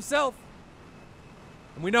 All by himself.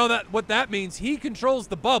 And we know that what that means. He controls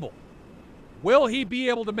the bubble. Will he be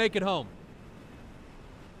able to make it home?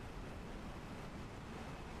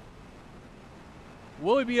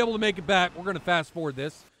 Will he be able to make it back? We're going to fast forward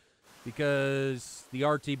this because the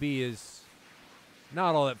RTB is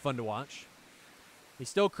not all that fun to watch. He's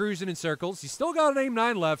still cruising in circles. He's still got an aim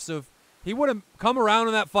 9 left, so if he would have come around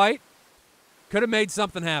in that fight, could have made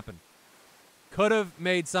something happen. Could have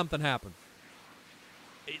made something happen.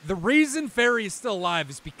 The reason Fairy is still alive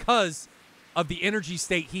is because of the energy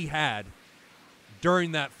state he had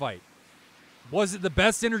during that fight. Was it the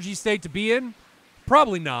best energy state to be in?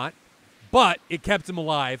 Probably not. But it kept him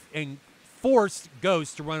alive and forced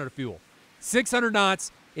Ghost to run out of fuel. 600 knots.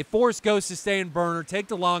 It forced Ghost to stay in burner, take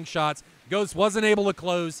the long shots. Ghost wasn't able to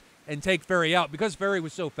close and take Fairy out because Fairy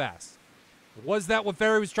was so fast. Was that what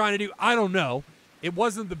Fairy was trying to do? I don't know. It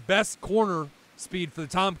wasn't the best corner speed for the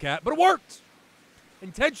Tomcat, but it worked.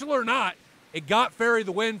 Intentional or not, it got Fairy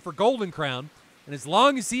the win for Golden Crown. And as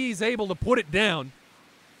long as he's able to put it down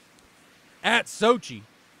at Sochi,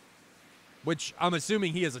 which I'm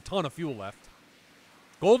assuming he has a ton of fuel left,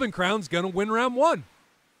 Golden Crown's going to win round 1.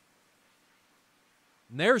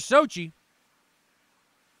 And there's Sochi.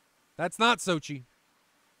 That's not Sochi.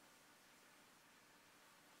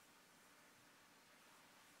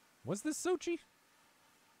 Was this Sochi?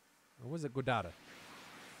 Or was it Godada?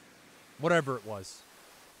 Whatever it was.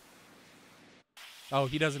 Oh,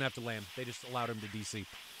 he doesn't have to land. They just allowed him to DC.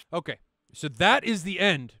 Okay, so that is the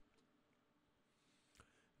end.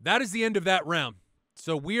 That is the end of that round.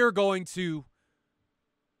 So we are going to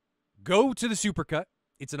go to the Supercut.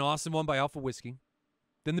 It's an awesome one by Alpha Whiskey.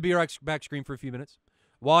 Then the BRX back screen for a few minutes.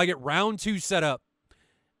 While I get round 2 set up,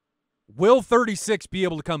 will 36 be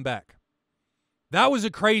able to come back? That was a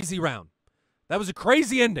crazy round. That was a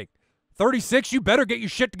crazy ending. 36, you better get your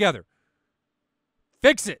shit together.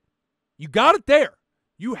 Fix it. You got it there.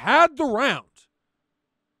 You had the round.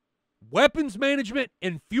 Weapons management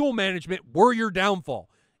and fuel management were your downfall.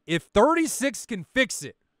 If 36 can fix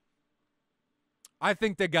it, I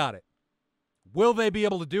think they got it. Will they be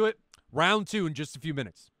able to do it? Round 2 in just a few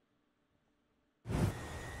minutes.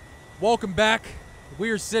 Welcome back.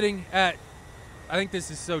 We are sitting at, I think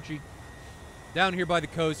this is Sochi, down here by the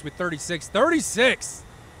coast with 36. 36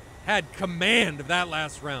 had command of that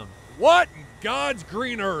last round. What in God's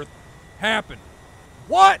green earth happened?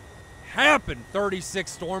 What happened,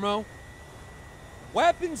 36 Stormo?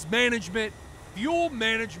 Weapons management, fuel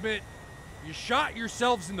management, you shot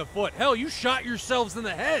yourselves in the foot. Hell, you shot yourselves in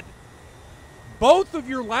the head. Both of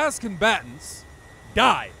your last combatants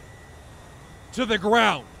died to the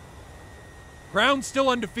ground. Ground still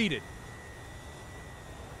undefeated.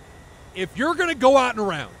 If you're going to go out and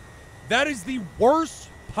around, that is the worst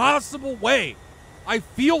possible way. I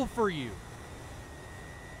feel for you.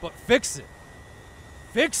 But fix it.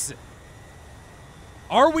 Fix it.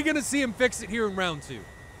 Are we going to see him fix it here in round 2?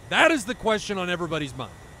 That is the question on everybody's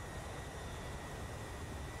mind.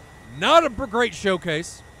 Not a great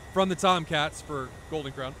showcase from the Tomcats for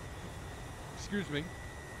Golden Crown. Excuse me.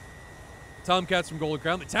 Tomcats from Golden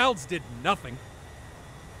Crown. The Talds did nothing.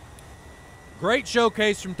 Great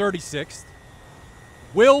showcase from 36th.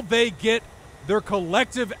 Will they get their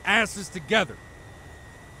collective asses together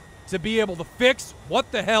to be able to fix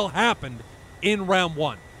what the hell happened in round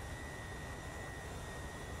 1?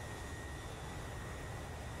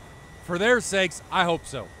 For their sakes, I hope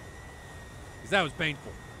so. Because that was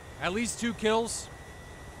painful. At least 2 kills.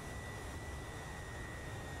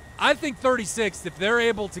 I think 36, if they're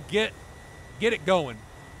able to get it going,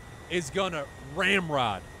 is going to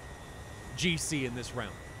ramrod GC in this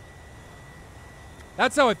round.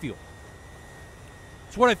 That's how I feel.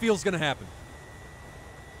 It's what I feel is going to happen.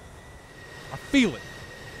 I feel it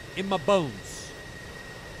in my bones.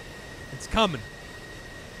 It's coming.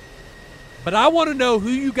 But I want to know who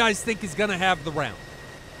you guys think is going to have the round.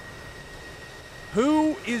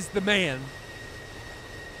 Who is the man,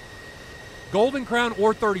 Golden Crown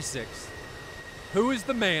or 36, who is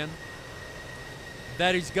the man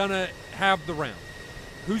that is going to have the round?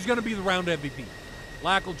 Who's going to be the round MVP?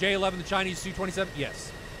 Lackle, J-11, the Chinese Su-27?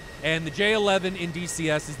 Yes. And the J-11 in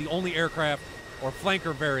DCS is the only aircraft or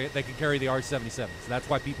flanker variant that can carry the R-77. So that's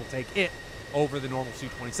why people take it over the normal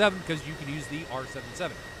Su-27, because you can use the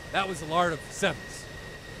R-77. That was a lot of sevens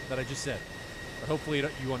that I just said. But hopefully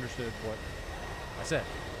you understood what I said.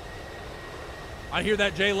 I hear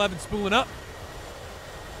that J-11 spooling up.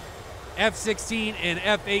 F-16 and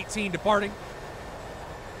F-18 departing.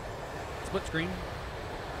 Split screen.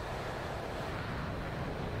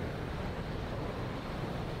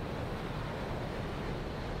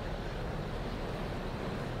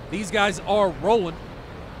 These guys are rolling.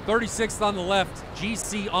 36th on the left,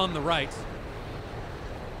 GC on the right.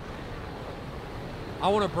 I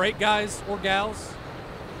want to break, guys or gals.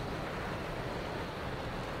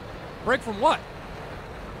 Break from what?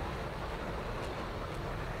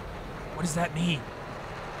 What does that mean?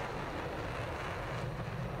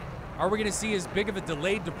 Are we going to see as big of a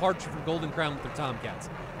delayed departure from Golden Crown with their Tomcats?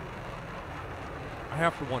 I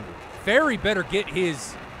have to wonder. Ferry better get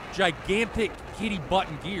his gigantic kitty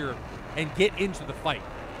button gear and get into the fight.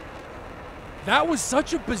 That was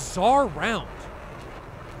such a bizarre round.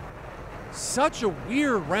 Such a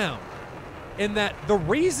weird round. In that the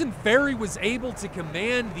reason Ferry was able to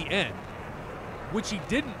command the end, which he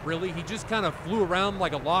didn't really, he just kind of flew around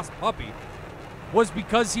like a lost puppy, was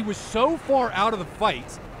because he was so far out of the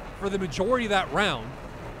fight for the majority of that round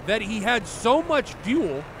that he had so much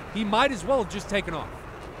fuel, he might as well have just taken off.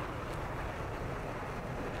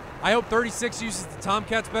 I hope 36 uses the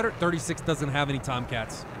Tomcats better. 36 doesn't have any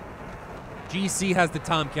Tomcats. GC has the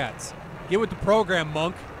Tomcats. Get with the program,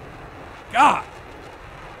 Monk. God!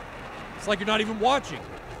 It's like you're not even watching.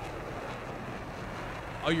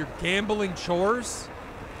 Oh, you're gambling chores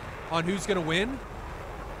on who's going to win?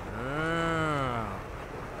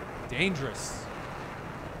 Dangerous.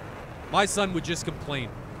 My son would just complain.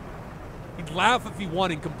 He'd laugh if he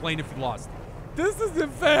won and complain if he lost. This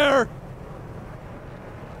isn't fair!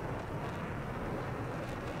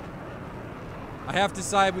 I have to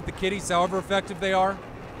side with the kitties, however effective they are.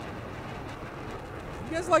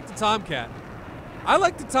 You guys like the Tomcat. I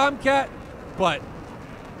like the Tomcat, but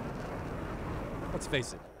let's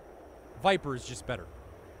face it. Viper is just better.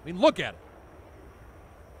 I mean, look at it.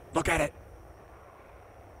 Look at it.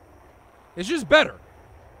 It's just better.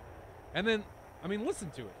 And then, I mean, listen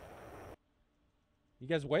to it. You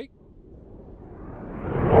guys awake?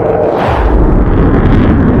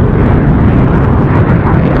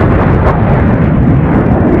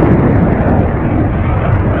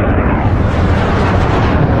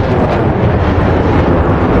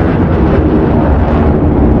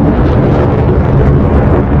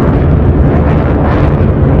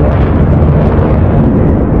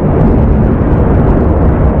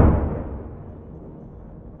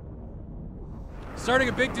 Starting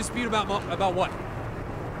a big dispute about what?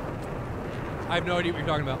 I have no idea what you're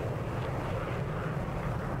talking about.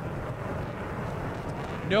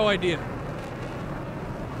 No idea.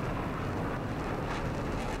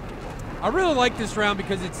 I really like this round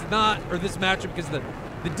because it's not, or this matchup, because the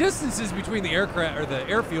distances between the aircraft or the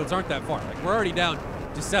airfields aren't that far. Like, we're already down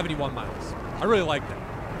to 71 miles. I really like that.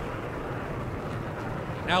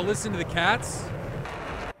 Now listen to the Cats.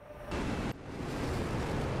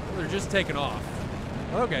 Well, they're just taking off.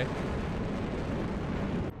 Okay.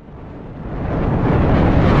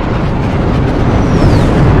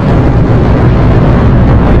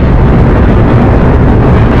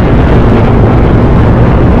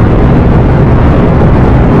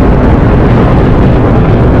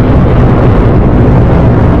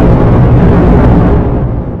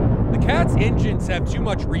 The Cat's engines have too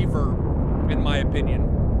much reverb, in my opinion,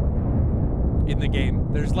 in the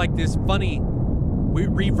game. There's like this funny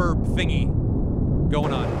reverb thingy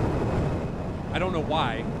going on. I don't know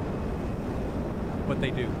why, but they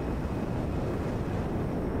do.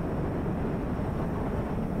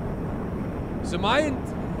 So my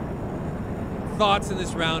thoughts in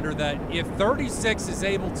this round are that if 36 is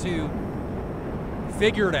able to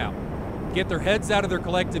figure it out, get their heads out of their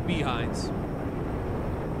collective behinds,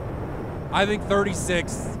 I think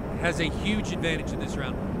 36 has a huge advantage in this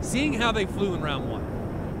round, seeing how they flew in round one.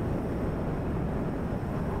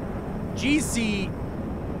 GC,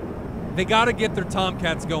 they got to get their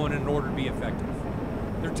Tomcats going in order to be effective.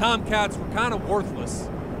 Their Tomcats were kind of worthless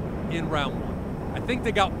in round one. I think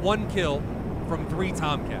they got 1 kill from 3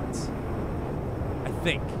 Tomcats. I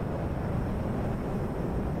think.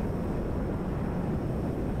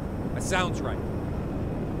 That sounds right.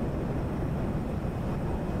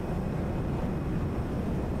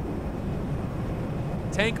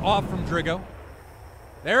 Tank off from Drigo.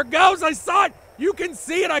 There it goes. I saw it. You can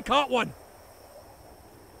see it. I caught one.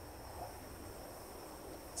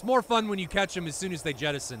 It's more fun when you catch them as soon as they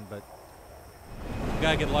jettison, but you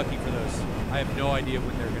gotta get lucky for those. I have no idea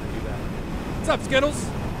when they're gonna do that. What's up, Skittles?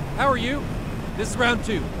 How are you? This is round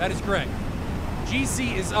 2. That is correct.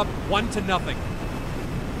 GC is up 1-0.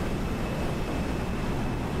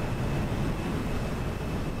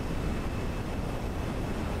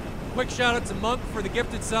 Quick shout out to Monk for the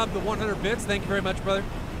gifted sub, the 100 bits. Thank you very much, brother.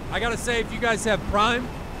 I gotta say, if you guys have Prime,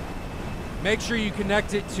 make sure you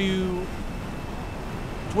connect it to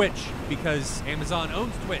Twitch, because Amazon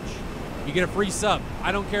owns Twitch. You get a free sub.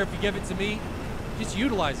 I don't care if you give it to me, just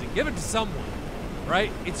utilize it. Give it to someone,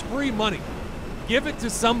 right? It's free money. Give it to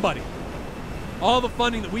somebody. All the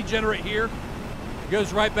funding that we generate here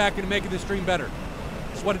goes right back into making the stream better.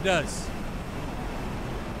 That's what it does.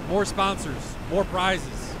 More sponsors, more prizes.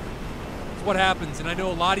 That's what happens, and I know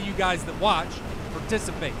a lot of you guys that watch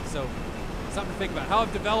participate, so something to think about. How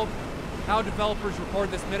developers record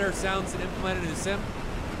this mid-air sounds and implement it in a sim?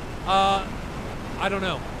 I don't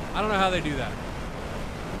know. I don't know how they do that.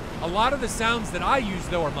 A lot of the sounds that I use,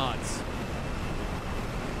 though, are mods.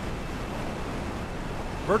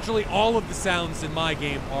 Virtually all of the sounds in my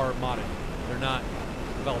game are modded. They're not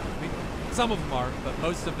developed. I mean, some of them are, but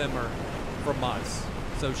most of them are from mods.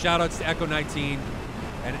 So shout-outs to Echo 19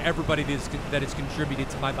 and everybody that has contributed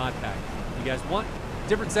to my mod pack. If you guys want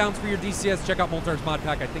different sounds for your DCS, check out Moltar's mod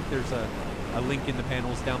pack. I think there's a link in the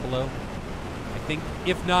panels down below. I think,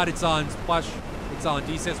 if not, it's on Splash. It's on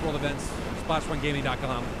DCS World Events,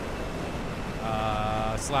 splash1gaming.com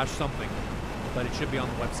 / something, but it should be on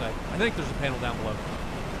the website. I think there's a panel down below.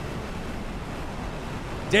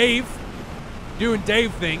 Dave, doing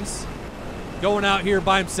Dave things, going out here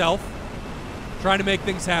by himself, trying to make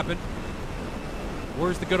things happen.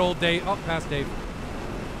 Where's the good old Dave? Oh, past Dave.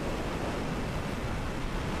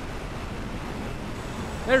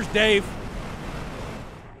 There's Dave.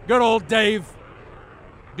 Good old Dave.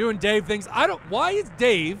 Doing Dave things. Why is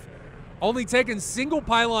Dave only taking single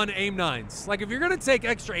pylon aim 9s? Like, if you're going to take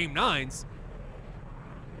extra aim 9s,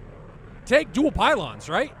 take dual pylons,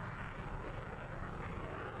 right?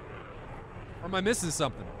 Or am I missing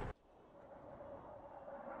something?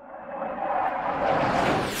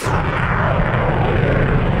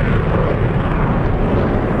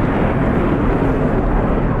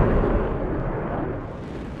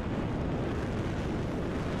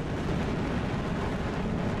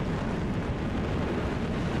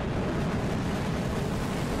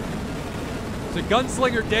 So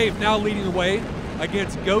Gunslinger Dave now leading the way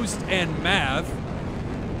against Ghost and Mav.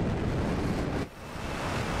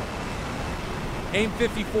 Aim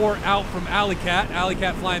 54 out from Alley Cat. Alley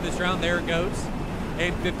Cat flying this round. There it goes.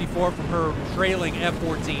 Aim 54 from her trailing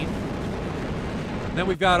F-14. Then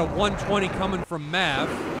we've got a 120 coming from Mav.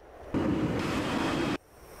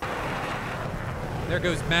 There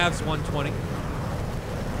goes Mav's 120.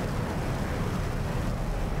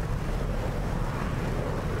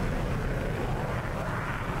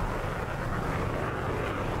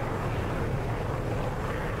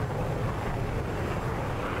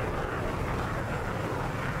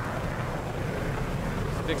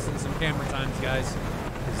 Fixing some camera times, guys,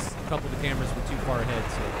 because a couple of the cameras were too far ahead,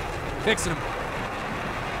 so fixing them.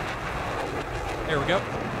 There we go.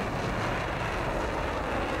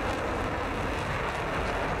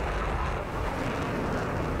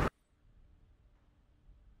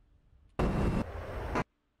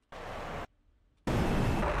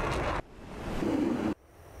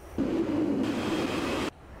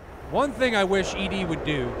 One thing I wish ED would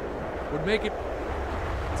do would make it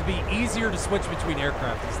to be easier to switch between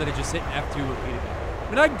aircraft instead of just hitting F2 repeatedly. I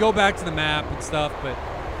mean, I can go back to the map and stuff, but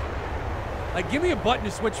like, give me a button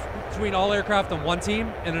to switch between all aircraft on one team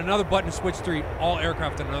and another button to switch to all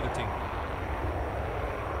aircraft on another team.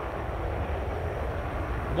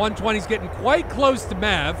 120's getting quite close to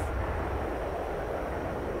Mav.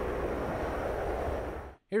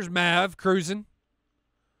 Here's Mav cruising.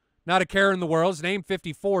 Not a care in the world. His aim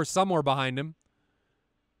 54 somewhere behind him.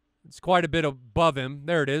 It's quite a bit above him.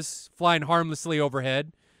 There it is, flying harmlessly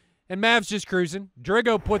overhead. And Mav's just cruising.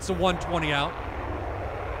 Drigo puts a 120 out.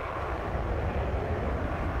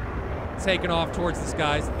 Taking off towards the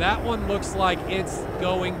skies. That one looks like it's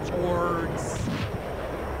going towards,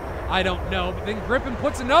 I don't know. But then Grippin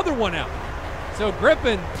puts another one out. So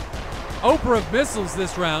Grippin, Oprah of missiles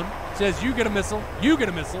this round, says you get a missile, you get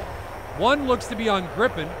a missile. One looks to be on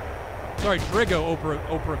Grippin. Sorry, Drigo,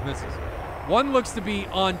 Oprah of missiles. One looks to be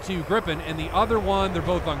onto Grippin, and the other one, they're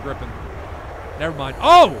both on Grippin. Never mind.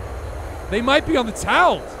 Oh! They might be on the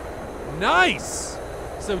Tal. Nice!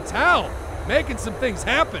 So Tal making some things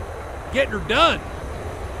happen. Getting her done.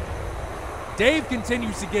 Dave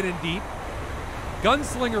continues to get in deep.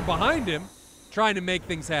 Gunslinger behind him, trying to make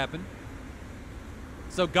things happen.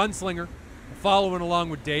 So Gunslinger following along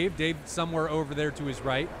with Dave. Dave somewhere over there to his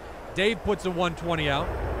right. Dave puts a 120 out.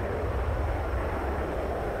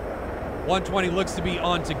 120 looks to be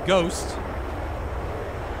on to Ghost.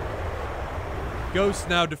 Ghost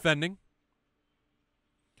now defending.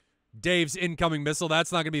 Dave's incoming missile.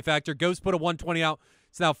 That's not going to be a factor. Ghost put a 120 out.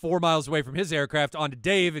 It's now 4 miles away from his aircraft onto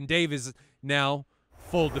Dave, and Dave is now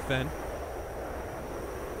full defend.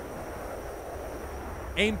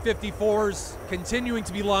 AIM-54s continuing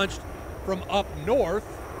to be launched from up north.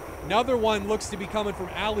 Another one looks to be coming from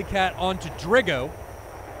Alley Cat onto Drigo.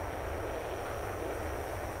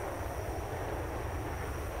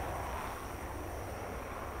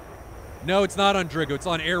 No, it's not on Drigo. It's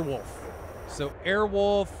on Airwolf. So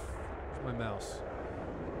Airwolf, where's my mouse?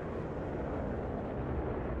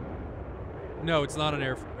 No, it's not on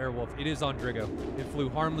Airwolf. It is on Drigo. It flew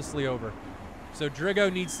harmlessly over. So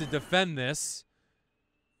Drigo needs to defend this.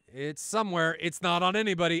 It's somewhere. It's not on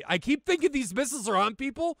anybody. I keep thinking these missiles are on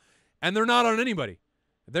people, and they're not on anybody.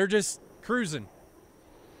 They're just cruising.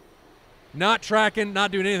 Not tracking,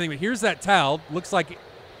 not doing anything. But here's that Tal. Looks like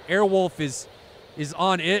Airwolf is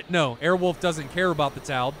on it. No, Airwolf doesn't care about the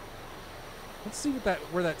Tal. Let's see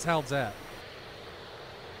where that Tal's at.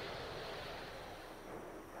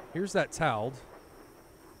 Here's that Tal.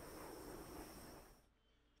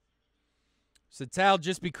 So Tal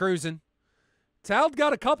just be cruising. Tal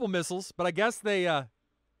got a couple missiles, but I guess they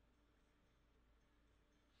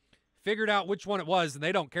figured out which one it was, and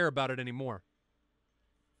they don't care about it anymore.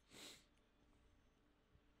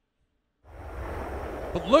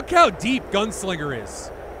 But look how deep Gunslinger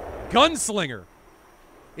is. Gunslinger.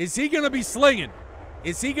 Is he going to be slinging?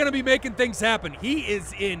 Is he going to be making things happen? He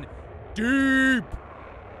is in deep.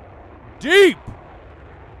 Deep.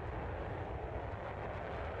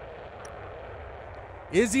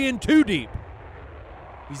 Is he in too deep?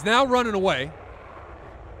 He's now running away.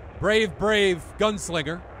 Brave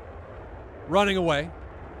Gunslinger running away.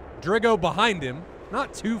 Drigo behind him.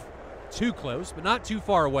 Not too close, but not too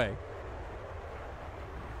far away.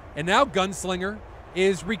 And now Gunslinger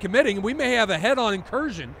is recommitting. We may have a head-on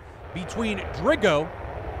incursion between Drigo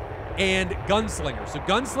and Gunslinger. So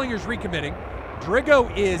Gunslinger's recommitting.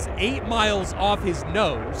 Drigo is 8 miles off his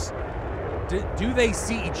nose. Do they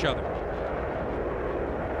see each other?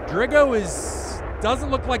 Drigo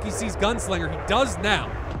doesn't look like he sees Gunslinger. He does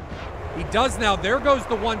now. He does now. There goes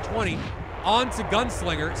the 120 onto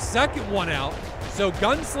Gunslinger. Second one out. So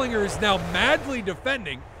Gunslinger is now madly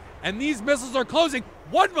defending, and these missiles are closing.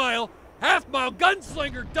 1 mile, half mile.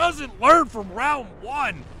 Gunslinger doesn't learn from round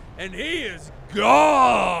one, and he is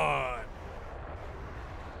gone.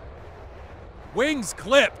 Wings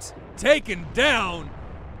clipped, taken down.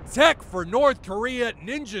 Tech for North Korea,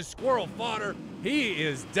 Ninja Squirrel fodder. He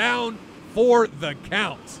is down for the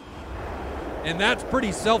count. And that's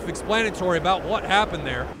pretty self-explanatory about what happened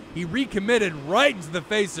there. He recommitted right into the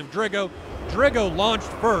face of Drigo. Drigo launched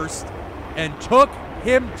first and took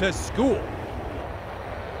him to school.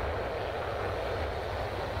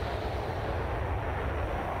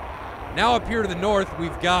 Now up here to the north,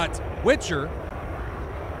 we've got Witcher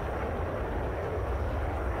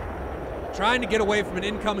trying to get away from an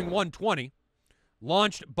incoming 120.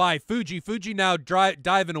 Launched by Fuji. Fuji now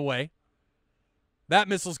diving away. That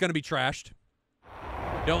missile's going to be trashed.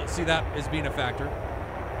 Don't see that as being a factor.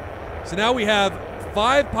 So now we have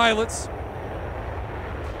 5 pilots.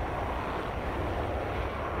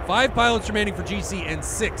 5 pilots remaining for GC and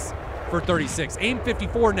 6 for 36.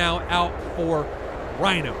 AIM-54 now out for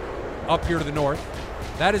Rhino up here to the north.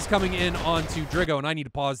 That is coming in onto Drigo, and I need to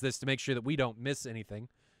pause this to make sure that we don't miss anything.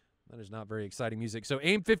 That is not very exciting music. So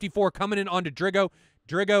AIM-54 coming in onto Drigo.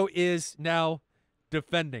 Drigo is now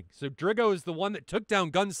defending. So Drigo is the one that took down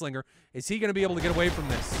Gunslinger. Is he going to be able to get away from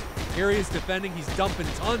this? Here he is defending. He's dumping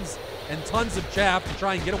tons and tons of chaff to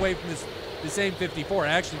try and get away from this AIM-54. I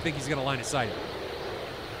actually think he's going to line of sight it.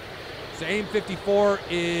 So AIM-54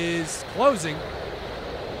 is closing.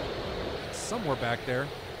 Somewhere back there.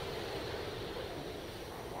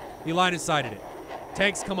 He line of sighted it.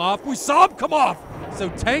 Tanks come off. We saw him come off. So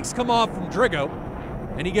tanks come off from Drigo,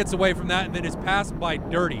 and he gets away from that and then is passed by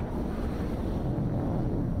Dirty.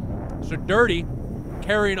 So Dirty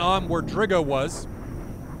carrying on where Drigo was.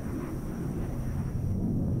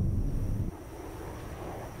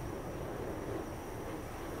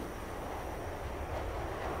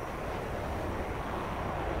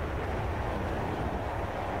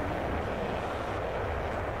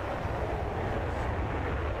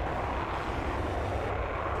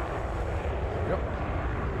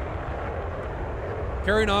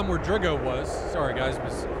 carrying on where Drigo was. Sorry, guys,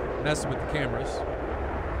 was messing with the cameras.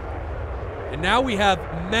 And now we have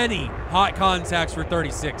many hot contacts for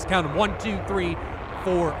 36. Count them. 1, 2, 3,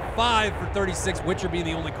 4, 5 for 36, Witcher being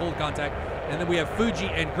the only cold contact. And then we have Fuji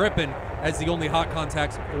and Grippin as the only hot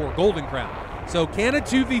contacts for Golden Crown. So can a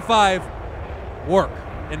 2v5 work?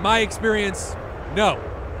 In my experience, no.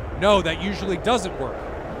 No, that usually doesn't work.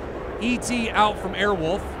 ET out from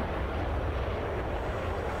Airwolf.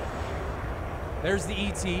 There's the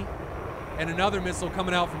ET. And another missile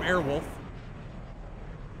coming out from Airwolf.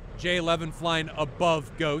 J-11 flying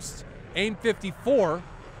above Ghost. AIM 54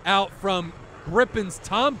 out from Grippin's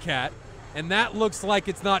Tomcat. And that looks like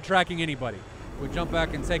it's not tracking anybody. We jump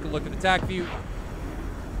back and take a look at the TAC view.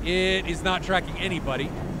 It is not tracking anybody.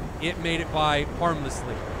 It made it by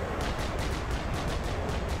harmlessly.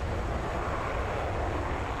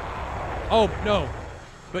 Oh, no.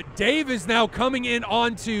 But Dave is now coming in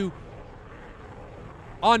onto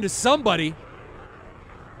somebody.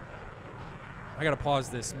 I gotta pause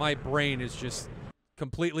this. My brain is just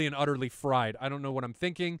completely and utterly fried. I don't know what I'm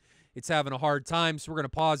thinking. It's having a hard time, so we're gonna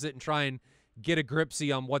pause it and try and get a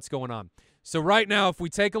gripsy on what's going on. So right now, if we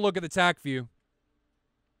take a look at the TAC view,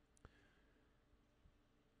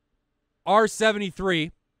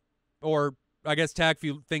 R73, or I guess TAC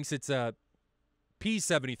view thinks it's a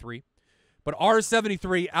P73, but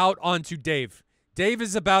R73 out onto Dave. Dave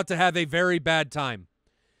is about to have a very bad time.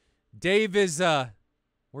 Dave is,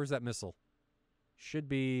 where's that missile? Should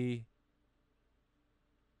be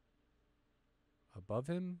above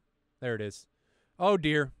him. There it is. Oh,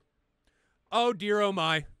 dear. Oh, dear, oh,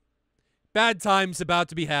 my. Bad times about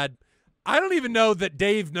to be had. I don't even know that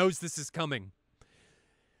Dave knows this is coming.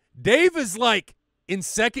 Dave is like in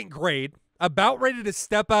second grade, about ready to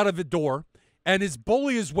step out of the door, and his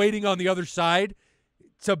bully is waiting on the other side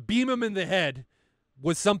to beam him in the head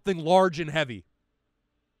with something large and heavy.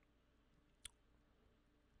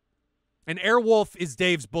 And Airwolf is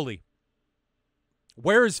Dave's bully.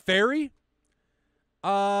 Where is Ferry?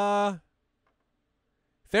 Ferry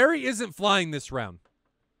isn't flying this round.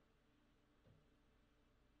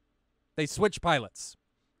 They switch pilots.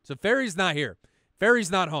 So Ferry's not here.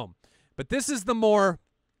 Ferry's not home. But this is the more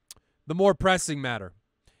pressing matter.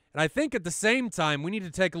 And I think at the same time, we need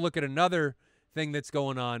to take a look at another thing that's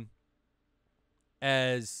going on,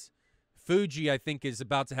 as Fuji, I think, is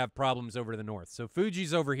about to have problems over to the north. So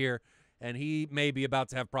Fuji's over here, and he may be about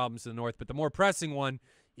to have problems to the north. But the more pressing one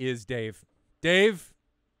is Dave. Dave,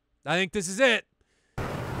 I think this is it.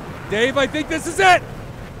 Dave, I think this is it.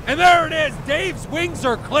 And there it is. Dave's wings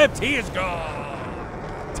are clipped. He is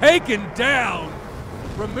gone. Taken down.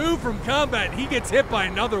 Removed from combat. He gets hit by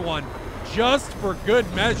another one just for good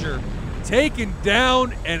measure. Taken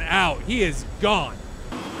down and out. He is gone.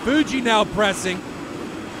 Fuji now pressing.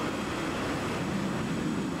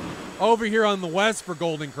 Over here on the west for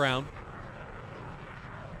Golden Crown.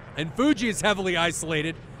 And Fuji is heavily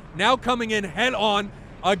isolated. Now coming in head-on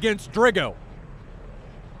against Drigo.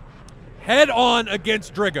 Head-on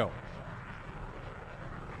against Drigo.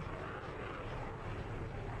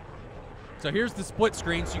 So here's the split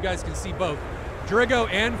screen so you guys can see both. Drigo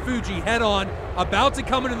and Fuji head-on, about to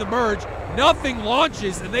come into the merge. Nothing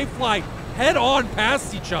launches, and they fly head-on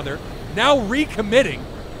past each other. Now recommitting.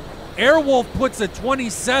 Airwolf puts a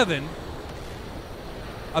 27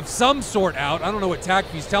 of some sort out. I don't know what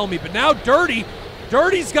TACV's telling me, but now Dirty's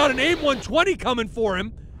got an AIM 120 coming for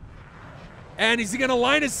him. And is he going to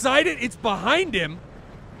line of sight it? It's behind him.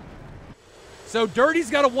 So Dirty's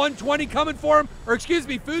got a 120 coming for him. Or excuse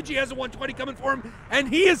me, Fuji has a 120 coming for him. And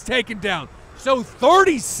he is taken down. So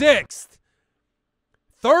 36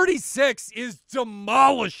 is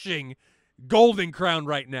demolishing Golden Crown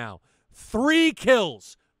right now. 3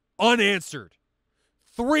 kills unanswered.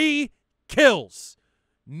 3 kills.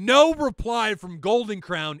 No reply from Golden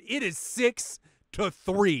Crown. It is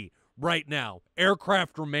 6-3 right now.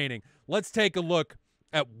 Aircraft remaining. Let's take a look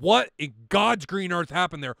at what in God's green earth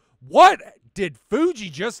happened there. What did Fuji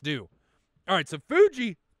just do? All right, so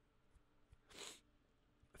Fuji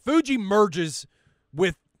merges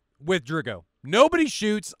with Drigo. Nobody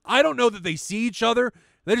shoots. I don't know that they see each other.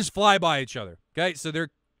 They just fly by each other. Okay, so they're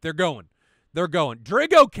going. They're going.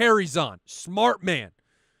 Drigo carries on. Smart man.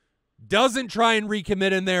 Doesn't try and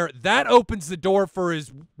recommit in there. That opens the door for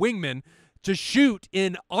his wingman to shoot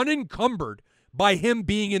in unencumbered by him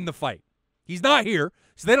being in the fight. He's not here,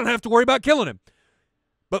 so they don't have to worry about killing him.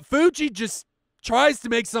 But Fuji just tries to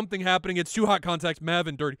make something happen against 2 hot contacts, Mav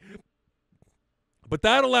and Dirty. But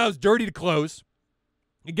that allows Dirty to close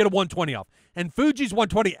and get a 120 off. And Fuji's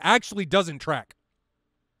 120 actually doesn't track.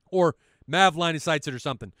 Or Mav line of sights it or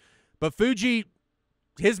something. But Fuji,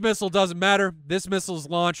 His missile doesn't matter. This missile's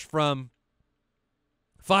launched from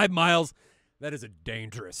 5 miles. That is a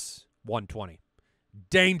dangerous 120.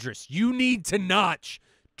 Dangerous. You need to notch.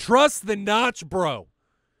 Trust the notch, bro.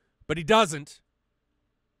 But he doesn't.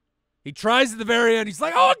 He tries at the very end. He's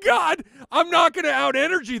like, oh, God, I'm not going to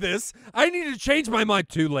out-energy this. I need to change my mind.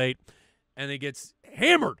 Too late. And he gets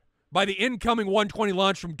hammered by the incoming 120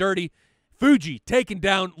 launch from Dirty. Fuji taken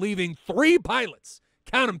down, leaving 3 pilots.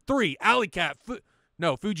 Count them, 3. Alley Cat.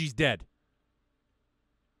 No, Fuji's dead.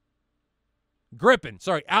 Gripen.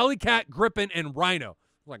 Sorry, Alley Cat, Gripen, and Rhino.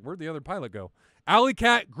 Like, where'd the other pilot go? Alley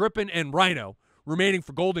Cat, Gripen, and Rhino remaining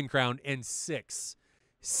for Golden Crown, and 6.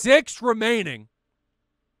 6 remaining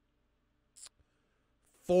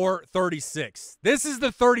for 36. This is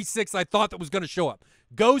the 36 I thought that was going to show up.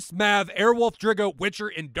 Ghost, Mav, Airwolf, Drigo, Witcher,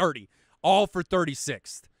 and Dirty. All for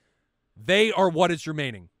 36th. They are what is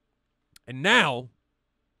remaining. And now,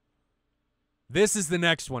 this is the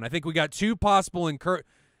next one. I think we got 2 possible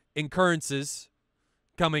incurrences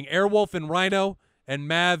coming. Airwolf and Rhino, and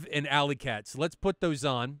Mav and Alley Cat. So let's put those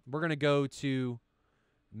on. We're going to go to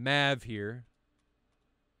Mav here.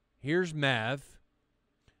 Here's Mav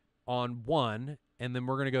on 1, and then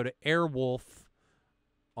we're going to go to Airwolf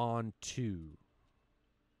on 2.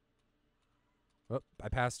 Oh, I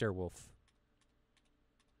passed Airwolf.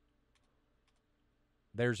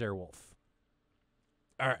 There's Airwolf.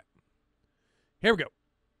 All right. Here we go.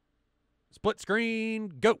 Split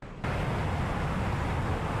screen, go.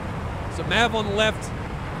 So Mav on the left,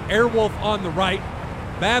 Airwolf on the right.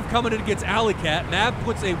 Mav coming in against Alley Cat. Mav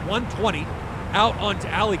puts a 120 out onto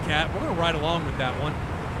Alley Cat. We're going to ride along with that one.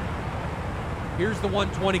 Here's the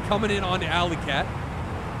 120 coming in onto Alley Cat.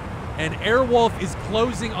 And Airwolf is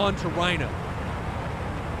closing onto Rhino.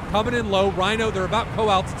 Coming in low. Rhino, they're about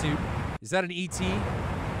co-altitude. Is that an ET?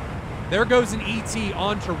 There goes an ET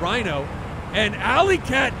onto Rhino. And Alley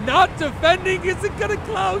Cat not defending. Is it going to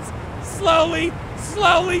close? Slowly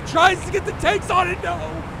tries to get the tanks on it. No.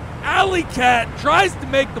 Alley Cat tries to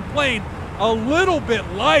make the plane a little bit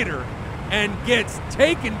lighter and gets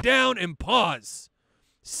taken down and paused.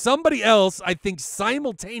 Somebody else, I think,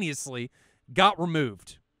 simultaneously got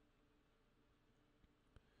removed.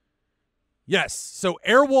 Yes, so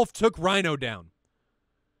Airwolf took Rhino down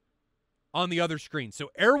on the other screen.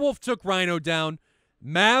 So Airwolf took Rhino down,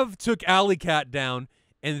 Mav took Alley Cat down,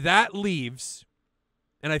 and that leaves,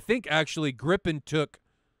 and I think actually Gripen took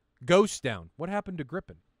Ghost down. What happened to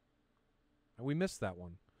Gripen? We missed that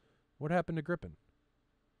one. What happened to Gripen?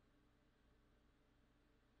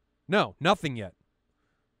 No, nothing yet.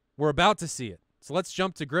 We're about to see it. So let's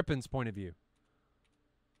jump to Gripen's point of view.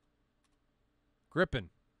 Gripen,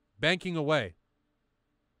 banking away.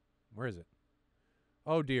 Where is it?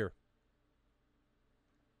 Oh, dear.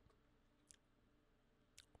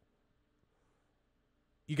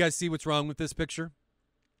 You guys see what's wrong with this picture?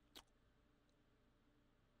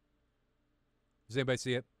 Does anybody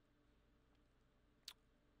see it?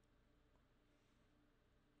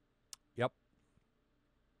 Yep.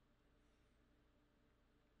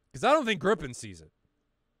 Because I don't think Gripen sees it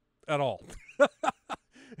at all.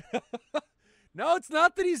 No, it's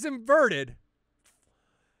not that he's inverted.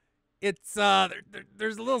 It's,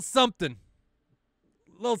 there's a little something.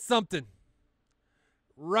 A little something.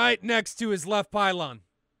 Right next to his left pylon.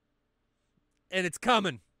 And it's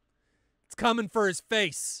coming. It's coming for his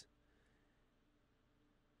face.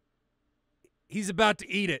 He's about to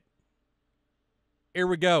eat it. Here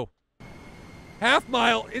we go. Half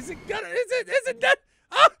mile. Is it gonna? Is it dead?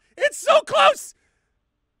 Ah! It's so close.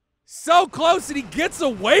 So close, and he gets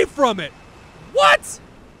away from it. What?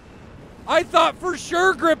 I thought for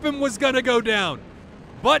sure Gripen was gonna go down,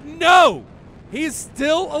 but no, he's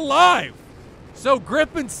still alive. So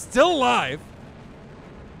Gripen's still alive.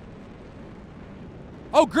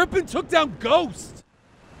 Oh, Gripen took down Ghost.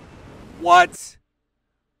 What?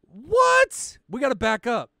 What? We got to back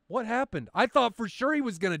up. What happened? I thought for sure he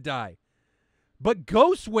was going to die. But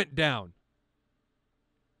Ghost went down.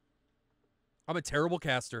 I'm a terrible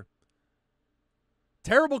caster.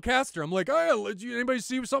 Terrible caster. I'm like, oh, did anybody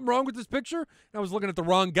see something wrong with this picture? And I was looking at the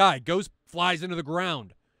wrong guy. Ghost flies into the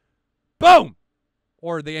ground. Boom!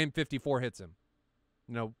 Or the AIM-54 hits him.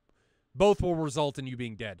 You know, both will result in you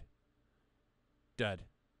being dead. Dead.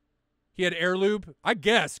 He had air lube. I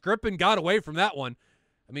guess. Gripen got away from that one.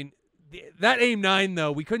 I mean, that AIM-9,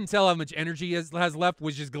 though, we couldn't tell how much energy he has left,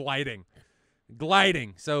 was just gliding.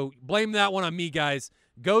 Gliding. So blame that one on me, guys.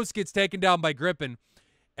 Ghost gets taken down by Gripen,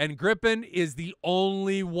 and Gripen is the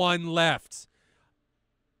only one left.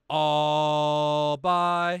 All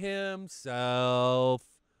by himself.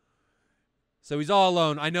 So he's all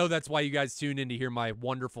alone. I know that's why you guys tuned in to hear my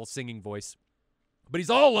wonderful singing voice. But he's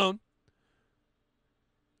all alone.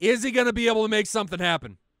 Is he going to be able to make something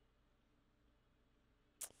happen?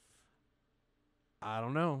 I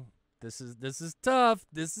don't know. This is tough.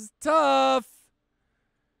 This is tough.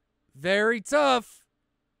 Very tough.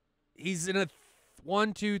 He's in a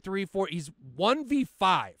 1, 2, 3, 4. He's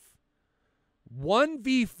 1v5.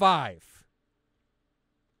 1v5.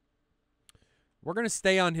 We're going to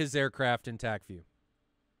stay on his aircraft in TAC view.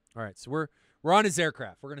 All right, so we're on his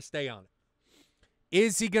aircraft. We're going to stay on it.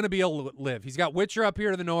 Is he going to be able to live? He's got Witcher up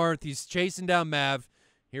here to the north. He's chasing down Mav.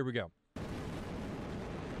 Here we go.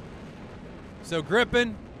 So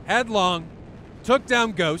Grippin, headlong, took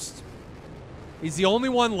down Ghost. He's the only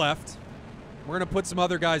one left. We're going to put some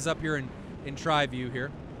other guys up here in tri-view here.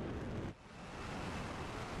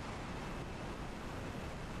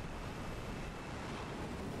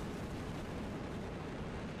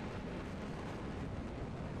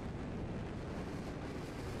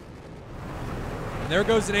 There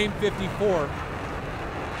goes an AIM-54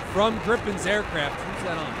 from Grippin's aircraft. Who's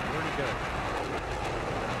that on? Where'd it go?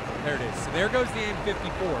 There it is. So there goes the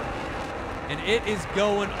AIM-54. And it is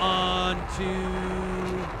going on to...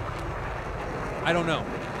 I don't know.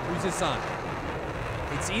 Who's this on?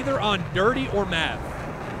 It's either on Dirty or Mav.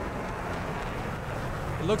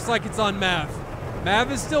 It looks like it's on Mav.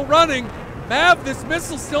 Mav is still running. Mav, this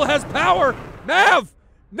missile still has power. Mav!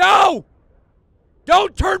 No!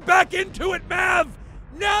 Don't turn back into it, Mav!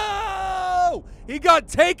 No! He got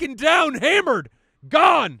taken down, hammered,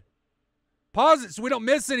 gone. Pause it so we don't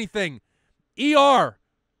miss anything. ER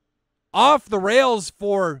off the rails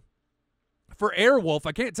for Airwolf.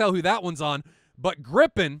 I can't tell who that one's on, but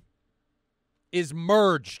Grippin is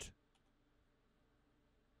merged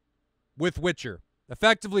with Witcher.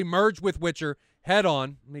 Effectively merged with Witcher head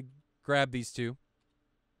on. Let me grab these two.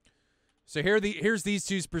 So here's these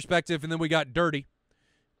two's perspective, and then we got Dirty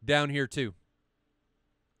down here too.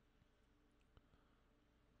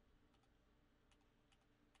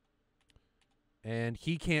 And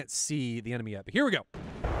he can't see the enemy yet. But here we go.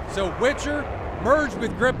 So Witcher merged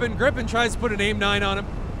with Grippin. Grippin tries to put an AIM-9 on him.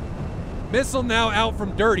 Missile now out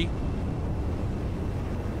from Dirty.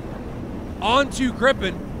 On to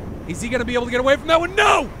Grippin. Is he going to be able to get away from that one?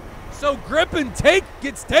 No! So Grippin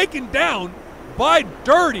gets taken down by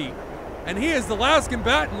Dirty. And he is the last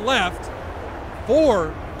combatant left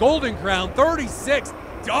for Golden Crown. 36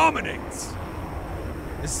 dominates.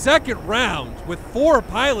 The second round with 4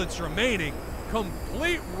 pilots remaining.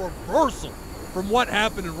 Complete reversal from what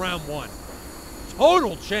happened in round 1.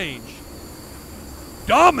 Total change.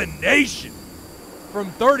 Domination from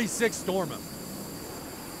 36 Stormo.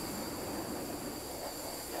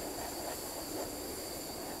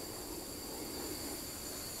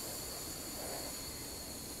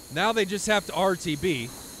 Now they just have to RTB.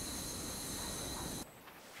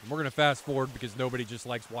 And we're going to fast forward because nobody just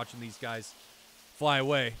likes watching these guys fly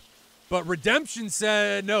away. But Redemption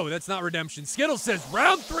said, no, that's not Redemption. Skittle says,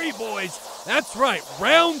 round 3, boys. That's right,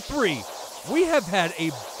 round 3. We have had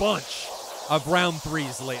a bunch of round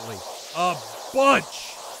 3s lately. A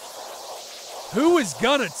bunch. Who is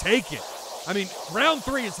going to take it? I mean, round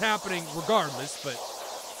 3 is happening regardless, but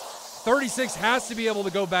 36 has to be able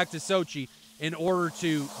to go back to Sochi in order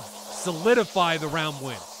to solidify the round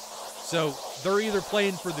win. So they're either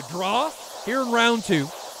playing for the draw here in round 2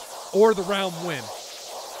 or the round win.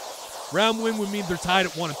 Round win would mean they're tied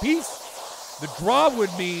at 1 apiece. The draw would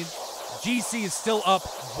mean GC is still up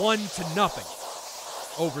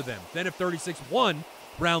 1-0 over them. Then if 36 won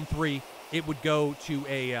round 3, it would go to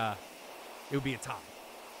a it would be a tie.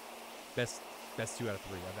 Best 2 out of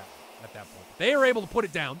 3 at that point. They are able to put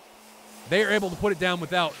it down. They are able to put it down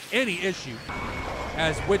without any issue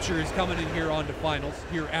as Witcher is coming in here onto finals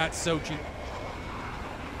here at Sochi.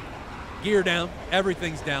 Gear down.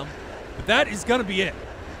 Everything's down. But that is going to be it.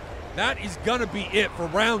 That is going to be it for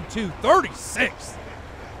round 2. 36.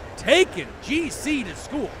 Taking GC to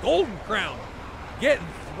school. Golden Crown getting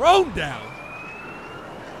thrown down.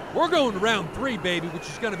 We're going to round 3, baby, which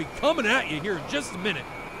is going to be coming at you here in just a minute.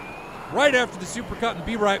 Right after the Supercut and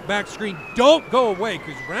Be Right Back screen. Don't go away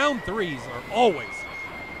because round 3s are always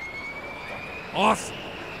awesome.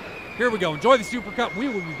 Here we go. Enjoy the Supercut. We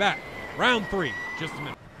will be back. Round 3. Just a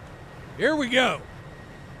minute. Here we go.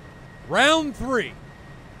 Round 3.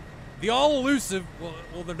 The all-elusive, well,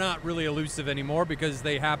 they're not really elusive anymore because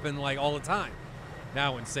they happen, like, all the time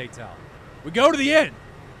now in SATAL. We go to the end.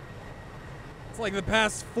 It's like the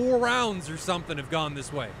past 4 rounds or something have gone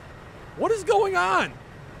this way. What is going on?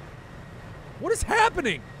 What is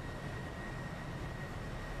happening?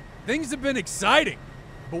 Things have been exciting,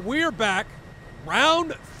 but we're back.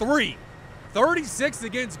 Round 3. 36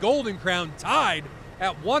 against Golden Crown, tied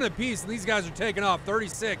at 1 apiece, and these guys are taking off.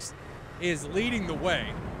 36 is leading the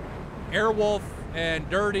way. Airwolf and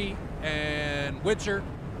Dirty and Witcher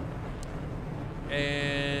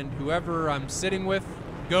and whoever I'm sitting with,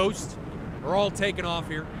 Ghost, are all taking off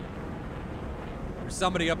here. There's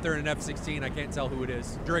somebody up there in an F-16. I can't tell who it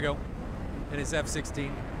is. Drigo and his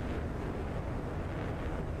F-16.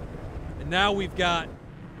 And now we've got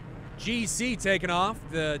GC taking off,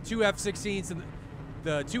 the 2 F-16s and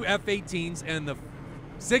the 2 F-18s and the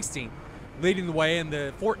 16 leading the way, and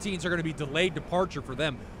the 14s are going to be delayed departure for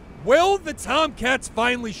them. Will the Tomcats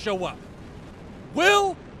finally show up?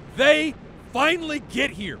 Will they finally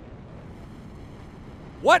get here?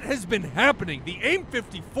 What has been happening? The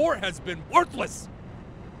AIM-54 has been worthless.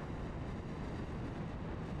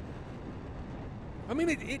 I mean,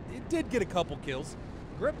 it did get a couple kills.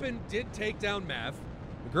 Gripen did take down Mav.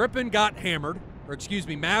 Gripen got hammered, or excuse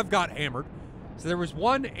me, Mav got hammered. So there was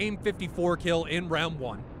one AIM-54 kill in round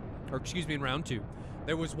 1, or excuse me, in round 2.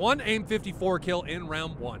 There was one AIM-54 kill in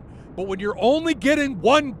round 1. But when you're only getting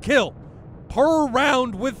 1 kill per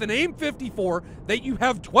round with an AIM-54 that you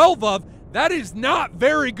have 12 of, that is not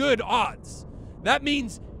very good odds. That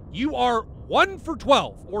means you are 1 for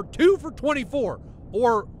 12, or 2 for 24,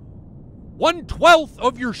 or 1/12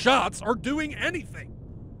 of your shots are doing anything.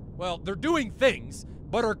 Well, they're doing things,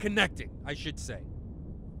 but are connecting, I should say.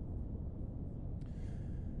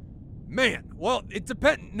 Man, well, it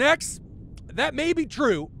depends. Next, that may be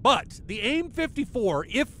true, but the AIM-54,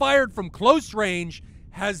 if fired from close range,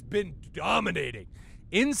 has been dominating.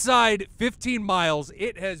 Inside 15 miles,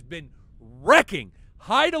 it has been wrecking.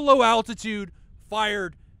 High to low altitude,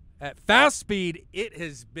 fired at fast speed, it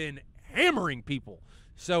has been hammering people.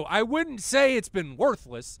 So I wouldn't say it's been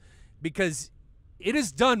worthless, because it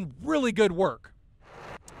has done really good work.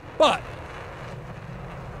 But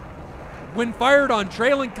when fired on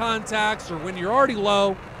trailing contacts or when you're already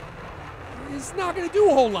low, it's not going to do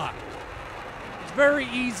a whole lot. It's very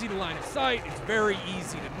easy to line of sight. It's very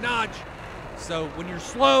easy to notch. So when you're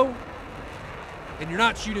slow and you're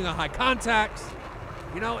not shooting on high contacts,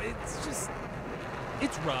 you know,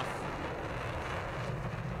 it's rough.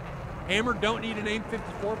 Hammer don't need an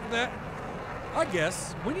AIM-54 for that? I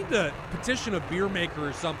guess. We need to petition a beer maker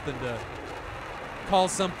or something to call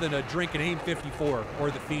something a drink an AIM-54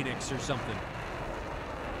 or the Phoenix or something.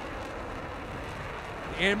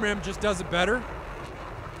 The AMRAM just does it better.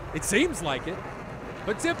 It seems like it.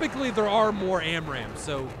 But typically there are more AMRAMs,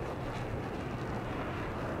 so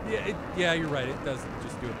yeah, you're right. It does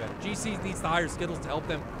just do it better. GC needs the higher Skittles to help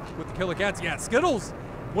them with the Killer Cats. Yeah, Skittles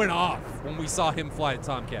went off when we saw him fly a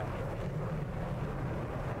Tomcat.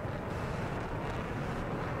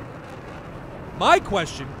 My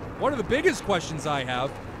question, one of the biggest questions I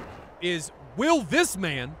have, is will this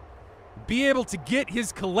man be able to get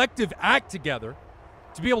his collective act together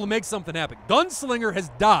to be able to make something happen? Gunslinger has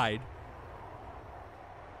died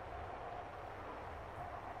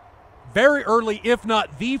very early, if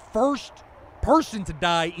not the first person to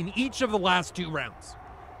die in each of the last 2 rounds.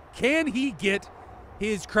 Can he get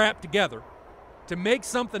his crap together to make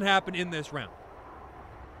something happen in this round?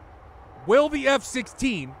 Will the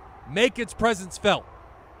F-16 make its presence felt?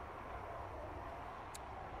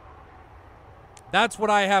 That's what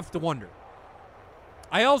I have to wonder.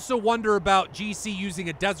 I also wonder about GC using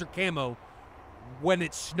a desert camo when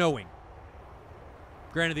it's snowing.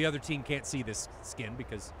 Granted, the other team can't see this skin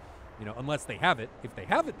because, you know, unless they have it. If they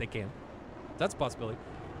have it, they can. That's a possibility.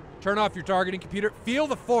 Turn off your targeting computer. Feel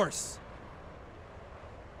the force.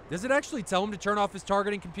 Does it actually tell him to turn off his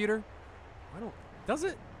targeting computer? Does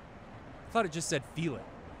it? I thought it just said feel it.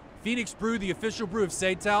 Phoenix Brew, the official brew of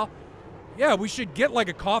SATAL. Yeah, we should get like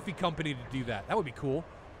a coffee company to do that. That would be cool.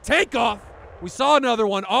 Take off. We saw another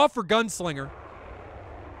one off for Gunslinger.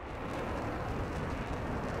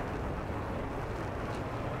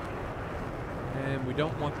 And we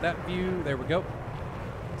don't want that view. There we go.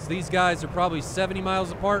 So these guys are probably 70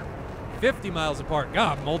 miles apart, 50 miles apart.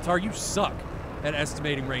 God, Moltar, you suck at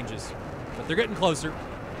estimating ranges. But they're getting closer.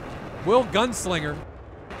 Will Gunslinger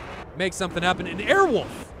make something happen? And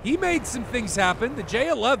Airwolf, he made some things happen. The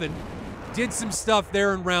J-11 did some stuff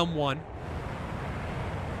there in round 1.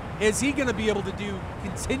 Is he going to be able to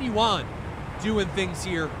continue on doing things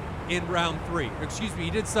here in round 3? Excuse me, he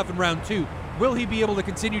did stuff in round 2. Will he be able to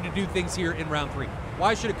continue to do things here in round 3?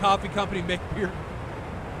 Why should a coffee company make beer?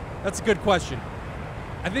 That's a good question.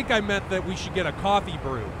 I think I meant that we should get a coffee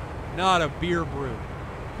brew, not a beer brew.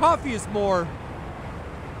 Coffee is more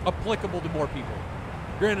applicable to more people.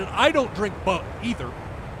 Granted, I don't drink both either,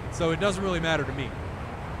 so it doesn't really matter to me.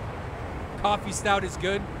 Coffee stout is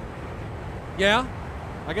good. Yeah,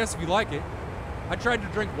 I guess if you like it. I tried to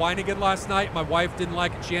drink wine again last night. My wife didn't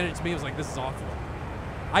like it. She handed it to me. I was like, this is awful.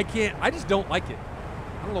 I can't. I just don't like it.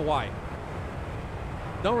 I don't know why.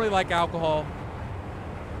 Don't really like alcohol.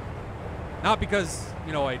 Not because,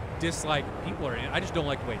 you know, I dislike people or anything. I just don't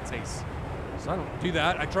like the way it tastes. So I don't do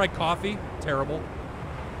that. I tried coffee. Terrible.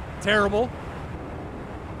 Terrible.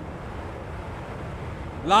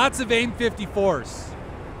 Lots of AIM 54s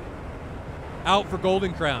out for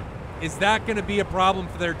Golden Crown. Is that going to be a problem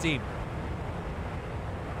for their team?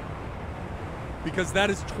 Because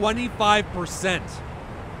that is 25%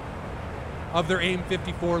 of their AIM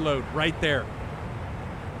 54 load right there.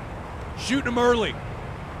 Shooting them early.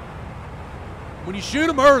 When you shoot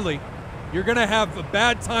them early, you're going to have a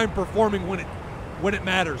bad time performing when it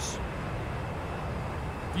matters.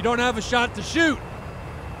 If you don't have a shot to shoot,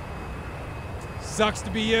 sucks to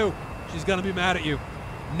be you. She's going to be mad at you.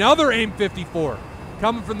 Another AIM 54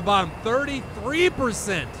 coming from the bottom.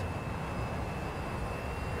 33%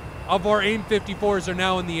 of our AIM 54s are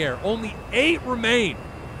now in the air. Only 8 remain.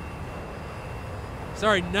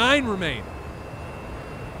 Sorry, 9 remain.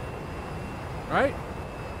 Right?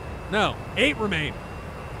 No, 8 remain.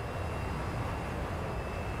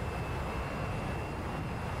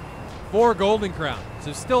 For Golden Crown.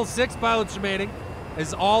 So still 6 pilots remaining,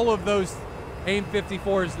 as all of those AIM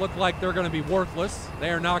 54s look like they're going to be worthless. They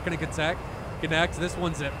are not going to connect. This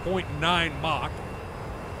one's at 0.9 Mach.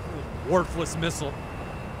 Worthless missile.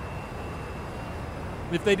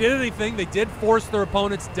 If they did anything, they did force their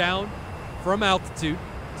opponents down from altitude.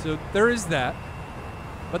 So there is that.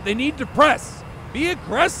 But they need to press. Be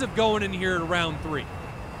aggressive going in here to round 3.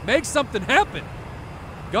 Make something happen.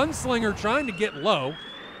 Gunslinger trying to get low.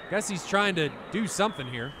 Guess he's trying to do something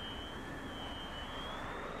here.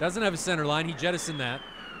 Doesn't have a center line. He jettisoned that.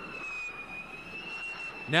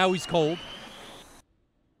 Now he's cold.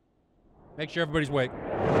 Make sure everybody's awake.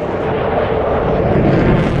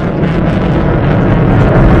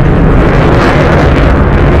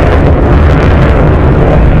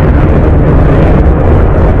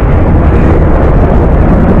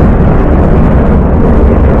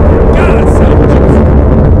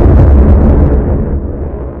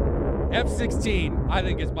 F-16, I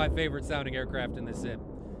think, is my favorite sounding aircraft in this sim.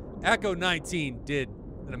 Echo 19 did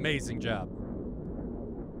an amazing job.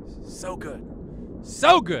 So good.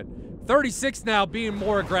 So good. 36 now being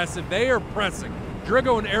more aggressive. They are pressing.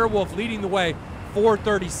 Drigo and Airwolf leading the way for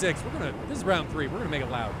 36. This is round 3. We're gonna make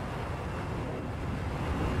it loud.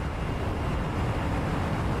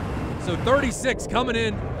 So 36 coming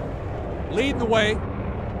in, leading the way.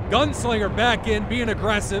 Gunslinger back in, being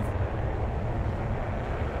aggressive.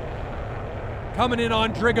 Coming in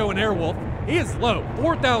on Drigo and Airwolf. He is low,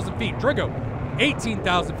 4,000 feet. Drigo,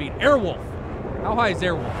 18,000 feet. Airwolf, how high is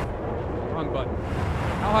Airwolf? Wrong button.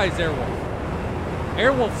 How high is Airwolf?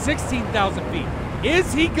 Airwolf, 16,000 feet.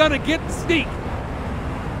 Is he gonna get the sneak?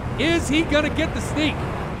 Is he gonna get the sneak?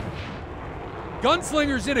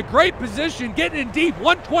 Gunslinger's in a great position, getting in deep.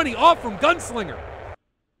 120 off from Gunslinger.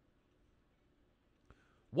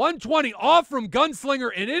 120 off from Gunslinger,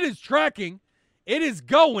 and it is tracking. It is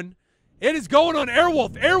going. It is going on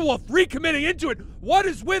Airwolf. Airwolf recommitting into it. What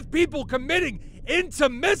is with people committing into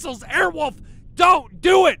missiles? Airwolf, don't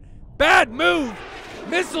do it. Bad move.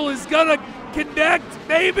 Missile is gonna connect,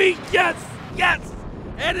 maybe. Yes, yes.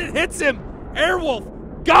 And it hits him.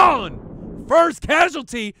 Airwolf, gone. First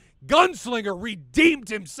casualty. Gunslinger redeemed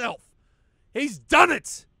himself. He's done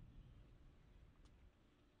it.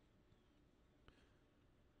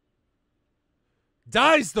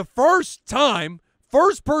 Dies the first time.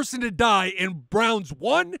 First person to die in rounds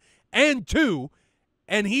 1 and 2,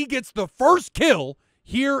 and he gets the first kill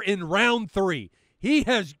here in round 3. He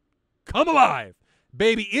has come alive,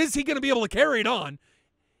 baby. Is he going to be able to carry it on?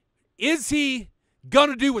 Is he going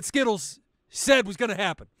to do what Skittles said was going to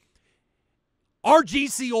happen?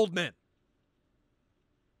 RGC old men.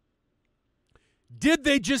 Did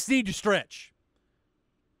they just need to stretch?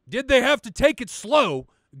 Did they have to take it slow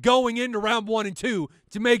going into round 1 and 2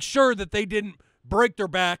 to make sure that they didn't break their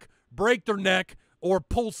back, break their neck, or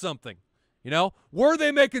pull something? You know? Were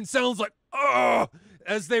they making sounds like, ugh,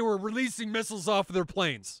 as they were releasing missiles off of their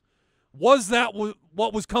planes? Was that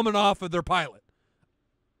what was coming off of their pilot?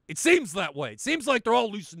 It seems that way. It seems like they're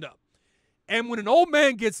all loosened up. And when an old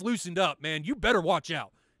man gets loosened up, man, you better watch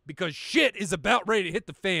out, because shit is about ready to hit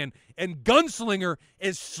the fan, and Gunslinger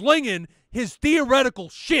is slinging his theoretical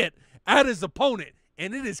shit at his opponent,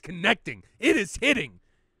 and it is connecting. It is hitting.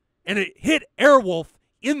 And it hit Airwolf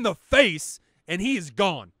in the face, and he is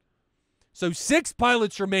gone. So 6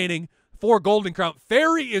 pilots remaining for Golden Crown.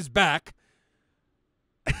 Ferry is back.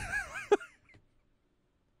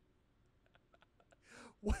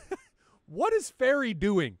 What is Fairy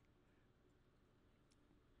doing?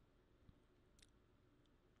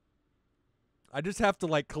 I just have to,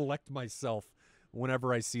 like, collect myself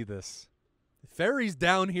whenever I see this. Fairy's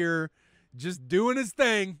down here just doing his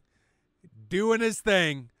thing.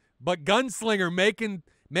 But Gunslinger making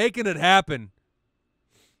it happen.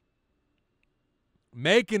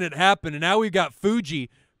 Making it happen. And now we've got Fuji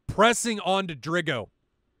pressing on to Drigo.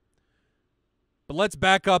 But let's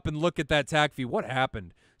back up and look at that tack feed. What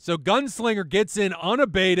happened? So Gunslinger gets in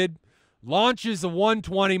unabated, launches a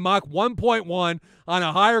 120, Mach 1.1 on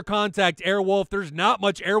a higher contact Airwolf. There's not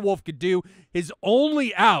much Airwolf could do. His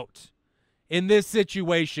only out in this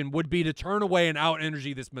situation would be to turn away and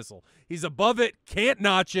out-energy this missile. He's above it, can't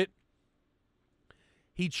notch it.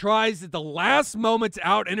 He tries at the last moment to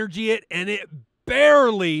out-energy it, and it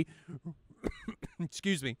barely,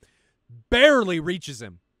 excuse me, barely reaches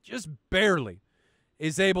him. Just barely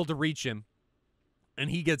is able to reach him, and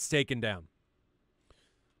he gets taken down.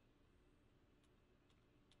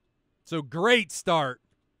 So great start.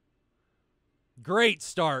 Great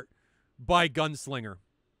start by Gunslinger.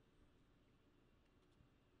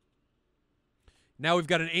 Now we've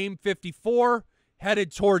got an AIM 54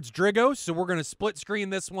 headed towards Drigo, so we're going to split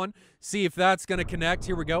screen this one, see if that's going to connect.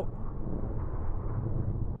 Here we go.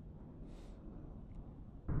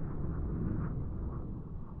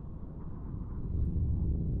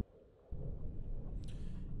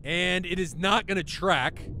 And it is not going to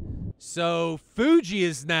track. So Fuji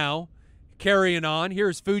is now carrying on.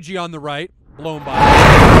 Here's Fuji on the right, blown by.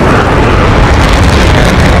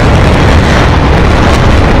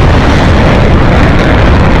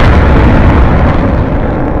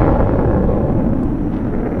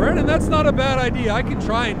 Brandon, that's not a bad idea. I can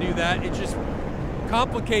try and do that. It just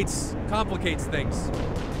complicates things.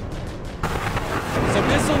 So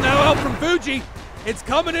missile now out from Fuji. It's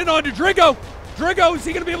coming in onto Drigo. Drigo, is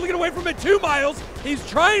he going to be able to get away from it 2 miles? He's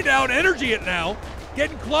trying to out-energy it now.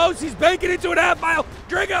 Getting close. He's banking into an half-mile.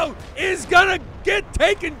 Drigo is going to get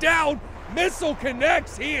taken down. Missile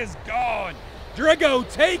connects. He is gone. Drigo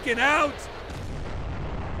taken out.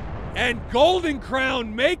 And Golden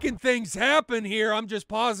Crown making things happen here. I'm just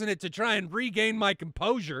pausing it to try and regain my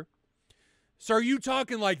composure. So are you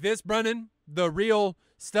talking like this, Brennan? The real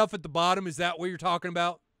stuff at the bottom, is that what you're talking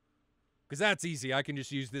about? Because that's easy. I can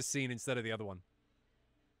just use this scene instead of the other one.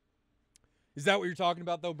 Is that what you're talking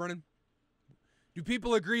about, though, Brennan? Do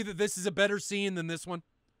people agree that this is a better scene than this one?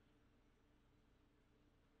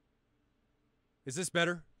 Is this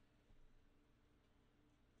better?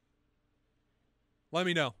 Let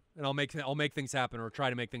me know, and I'll make things happen, or try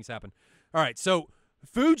to make things happen. All right, so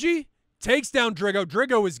Fuji takes down Drigo.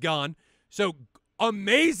 Drigo is gone. So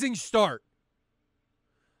amazing start.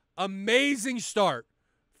 Amazing start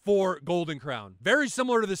for Golden Crown. Very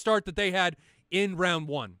similar to the start that they had in round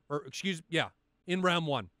one. In round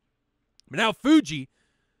one. But now Fuji,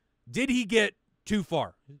 did he get too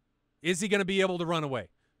far? Is he going to be able to run away?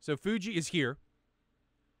 So Fuji is here.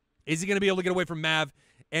 Is he going to be able to get away from Mav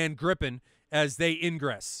and Grippin as they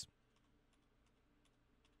ingress?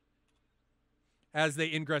 As they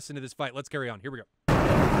ingress into this fight. Let's carry on. Here we go. So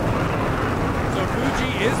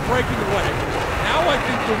Fuji is breaking away. Now I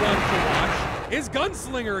think the one to watch is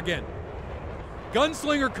Gunslinger again.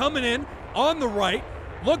 Gunslinger coming in on the right.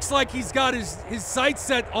 Looks like he's got his sights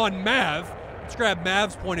set on Mav. Let's grab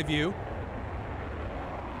Mav's point of view.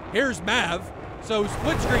 Here's Mav. So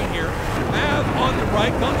split screen here. Mav on the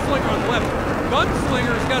right, Gunslinger on the left.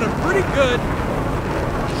 Gunslinger's got a pretty good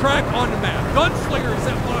track onto Mav. Gunslinger is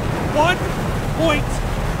at Mach 1.3.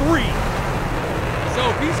 So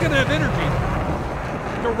if he's going to have energy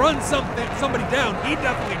to run somebody down, he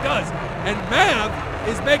definitely does. And Mav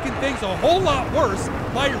is making things a whole lot worse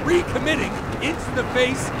by recommitting into the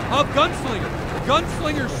face of Gunslinger.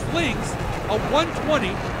 Gunslinger slings a 120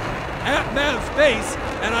 at Mav's face,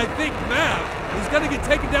 and I think Mav is going to get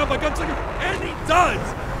taken down by Gunslinger, and he does!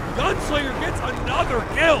 Gunslinger gets another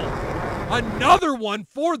kill. Another one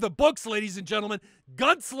for the books, ladies and gentlemen.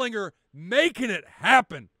 Gunslinger making it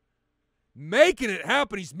happen. Making it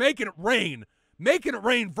happen. He's making it rain. Making it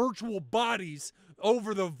rain virtual bodies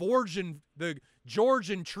over the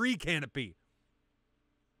Georgian tree canopy.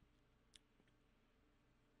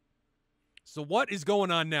 So what is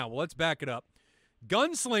going on now? Well, let's back it up.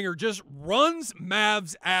 Gunslinger just runs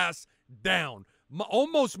Mav's ass down.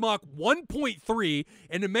 Almost Mach 1.3.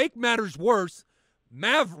 And to make matters worse,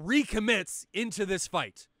 Mav recommits into this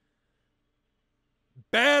fight.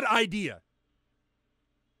 Bad idea.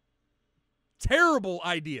 Terrible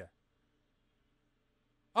idea.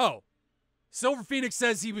 Oh, Silver Phoenix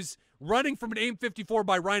says he was running from an AIM 54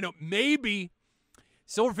 by Rhino. Maybe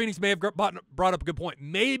Silver Phoenix may have brought up a good point.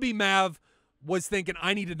 Maybe Mav was thinking,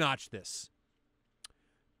 I need to notch this.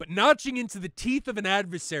 But notching into the teeth of an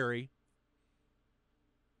adversary,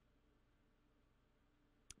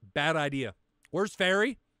 bad idea. Where's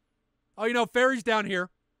Fairy? Oh, you know, Fairy's down here.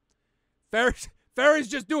 Fairy's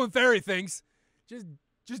just doing fairy things.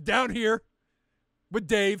 Just down here with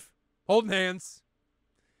Dave, holding hands.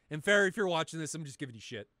 And Fairy, if you're watching this, I'm just giving you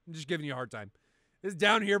shit. I'm just giving you a hard time. It's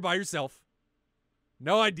down here by yourself.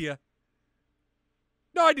 No idea.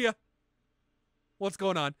 No idea what's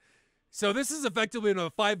going on. So this is effectively a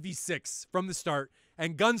 5v6 from the start.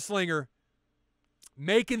 And Gunslinger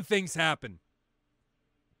making things happen.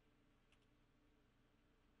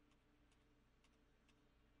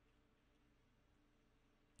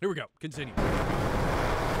 Here we go. Continue.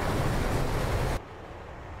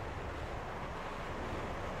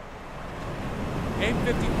 Game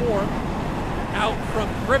 54 out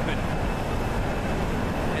from Griffin.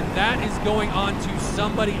 And that is going on to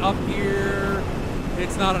somebody up here.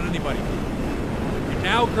 It's not on anybody. And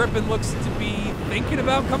now Griffin looks to be thinking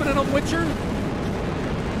about coming in on Witcher.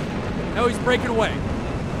 No, he's breaking away.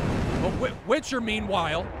 But Witcher,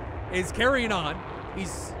 meanwhile, is carrying on.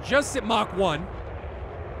 He's just at Mach 1.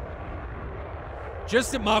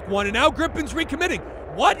 Just at Mach 1, and now Griffin's recommitting.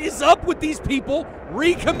 What is up with these people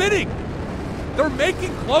recommitting? They're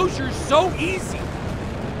making closures so easy.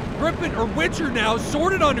 Griffin, or Witcher now,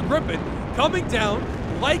 sorted onto Griffin, coming down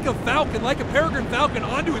like a falcon, like a peregrine falcon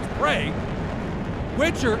onto its prey.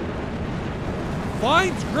 Witcher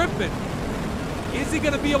finds Griffin. Is he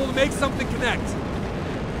going to be able to make something connect?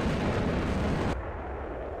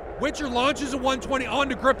 Witcher launches a 120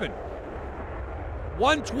 onto Griffin.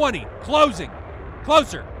 120, closing.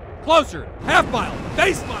 Closer, closer, half mile,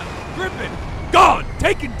 base mile, Griffin, gone,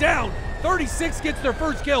 taken down. 36 gets their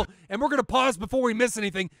first kill, and we're going to pause before we miss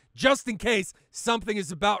anything, just in case something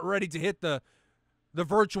is about ready to hit the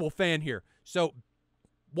virtual fan here. So,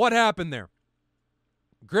 what happened there?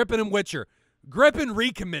 Griffin and Witcher. Griffin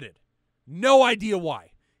recommitted. No idea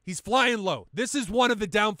why. He's flying low. This is one of the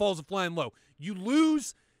downfalls of flying low. You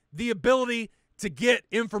lose the ability to get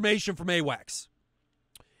information from AWACS.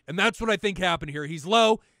 And that's what I think happened here. He's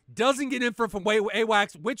low, doesn't get info from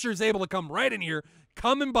AWACS. Witcher's able to come right in here,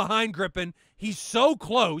 coming behind Griffin. He's so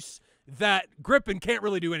close that Griffin can't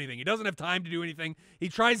really do anything. He doesn't have time to do anything. He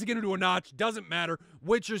tries to get into a notch, doesn't matter.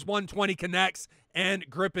 Witcher's 120 connects, and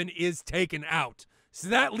Griffin is taken out. So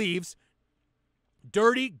that leaves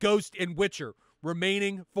Dirty, Ghost, and Witcher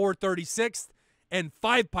remaining for 36th, and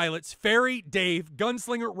 5 pilots, Fairy, Dave,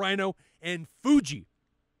 Gunslinger, Rhino, and Fuji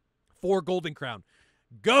for Golden Crown.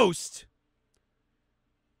 Ghost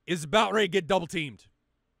is about ready to get double teamed.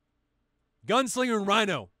 Gunslinger and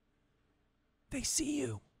Rhino, they see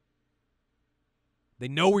you. They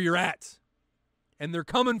know where you're at. And they're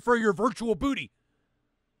coming for your virtual booty.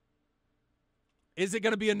 Is it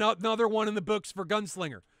going to be another one in the books for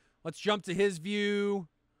Gunslinger? Let's jump to his view.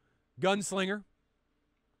 Gunslinger.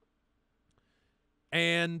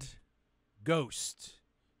 And Ghost.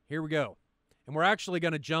 Here we go. And we're actually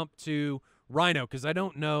going to jump to Rhino, because I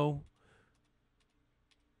don't know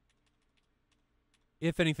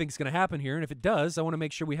if anything's going to happen here. And if it does, I want to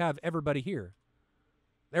make sure we have everybody here.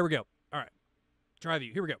 There we go. All right. Try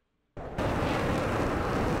view. Here we go.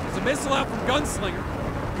 There's a missile out from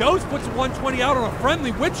Gunslinger. Ghost puts a 120 out on a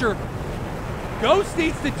friendly Witcher. Ghost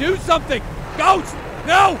needs to do something. Ghost!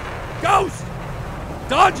 No! Ghost!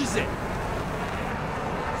 Dodges it.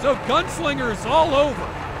 So Gunslinger is all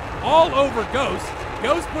over Ghost.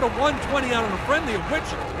 Ghost put a 120 out on a friendly of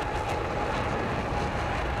Witcher.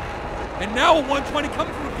 And now a 120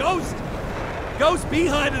 coming from Ghost. Ghost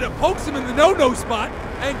behind it and pokes him in the no-no spot.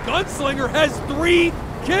 And Gunslinger has 3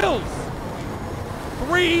 kills.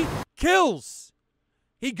 3 kills.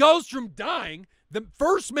 He goes from dying, the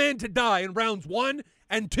first man to die in rounds 1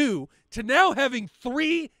 and 2, to now having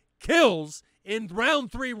 3 kills in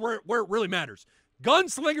round 3 where it really matters.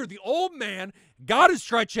 Gunslinger, the old man, got his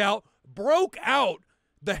stretch out, broke out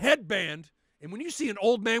the headband, and when you see an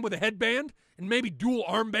old man with a headband and maybe dual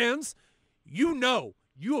armbands, you know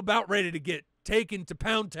you about ready to get taken to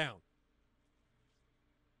Pound Town.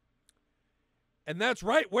 And that's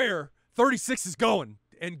right where 36 is going,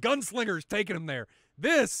 and Gunslinger is taking him there.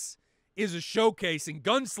 This is a showcase, and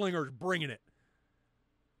Gunslinger is bringing it.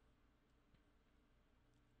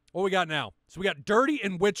 What we got now? So we got Dirty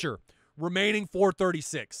and Witcher remaining for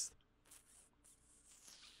 36.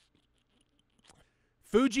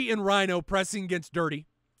 Fuji and Rhino pressing against Dirty.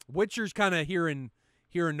 Witcher's kind of here in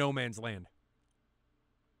no man's land.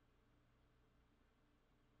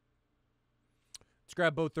 Let's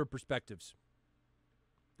grab both their perspectives.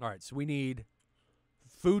 All right, so we need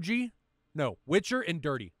Fuji. No, Witcher and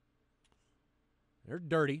Dirty. They're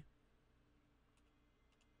Dirty.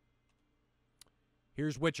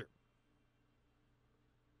 Here's Witcher.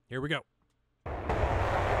 Here we go.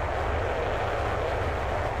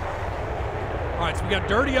 All right, so we got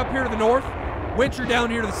Dirty up here to the north, Witcher down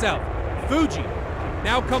here to the south. Fuji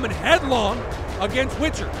now coming headlong against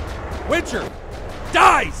Witcher. Witcher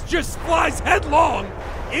dies, just flies headlong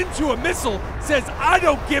into a missile, says, I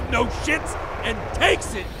don't give no shits, and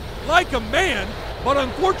takes it like a man. But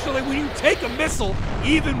unfortunately, when you take a missile,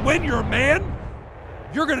 even when you're a man,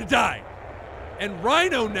 you're going to die. And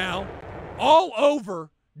Rhino now all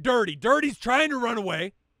over Dirty. Dirty's trying to run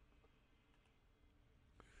away.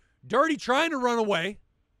 Dirty trying to run away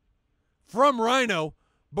from Rhino,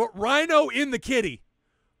 but Rhino in the kitty.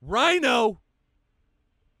 Rhino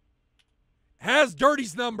has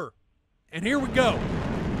Dirty's number. And here we go.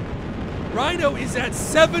 Rhino is at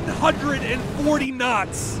 740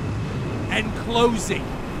 knots and closing.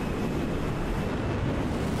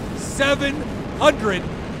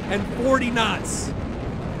 740 knots.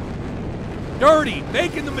 Dirty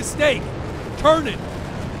making the mistake, turning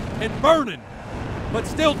and burning, but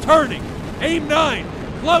still turning. Aim 9,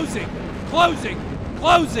 closing, closing,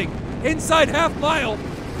 closing. Inside half mile,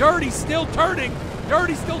 Dirty still turning.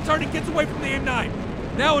 Dirty still turning, gets away from the aim 9.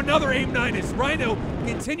 Now another aim 9 is Rhino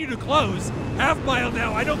continue to close. Half mile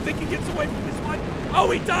now, I don't think he gets away from this one. Oh,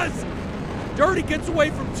 he does! Dirty gets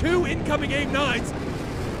away from 2 incoming aim 9s.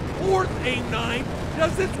 4th aim 9,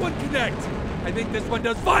 does this one connect? I think this one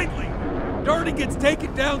does finally. Dirty gets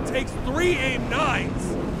taken down, takes 3 aim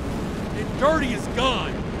 9s, and Dirty is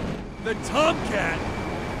gone. The Tomcat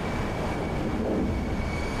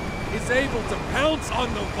is able to pounce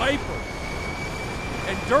on the Viper,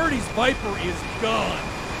 and Dirty's Viper is gone.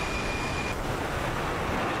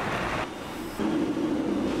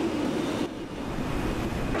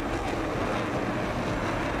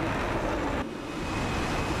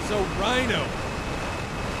 So Rhino,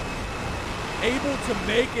 able to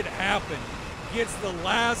make it happen, gets the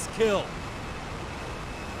last kill.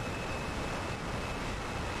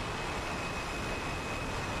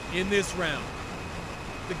 In this round.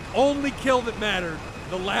 The only kill that mattered,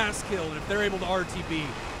 the last kill, and if they're able to RTB,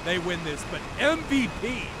 they win this. But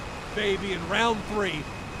MVP, baby, in round 3.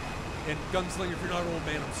 And Gunslinger, if you're not an old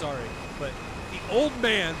man, I'm sorry. But the old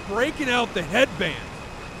man breaking out the headband,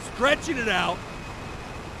 stretching it out,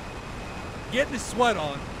 getting his sweat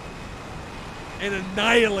on, and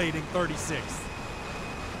annihilating 36th.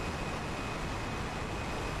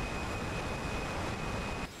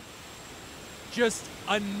 Just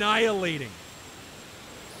annihilating.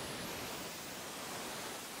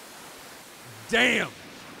 Damn.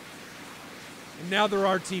 And now they're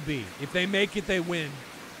RTB. If they make it, they win.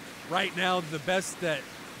 Right now, the best that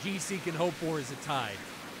GC can hope for is a tie.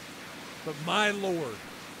 But my lord,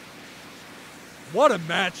 what a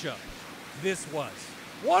matchup this was.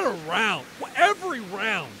 What a round. Every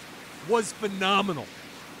round was phenomenal.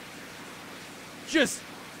 Just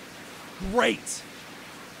great.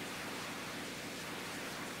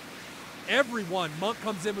 Everyone. Monk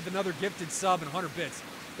comes in with another gifted sub and 100 bits.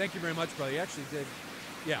 Thank you very much, brother. You actually did.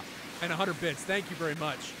 Yeah, and 100 bits. Thank you very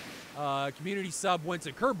much. Community sub went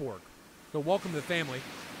to Kerborg. So welcome to the family.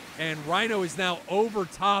 And Rhino is now over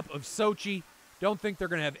top of Sochi. Don't think they're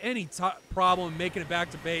going to have any problem making it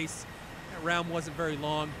back to base. That round wasn't very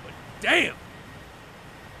long, but damn!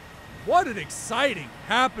 What an exciting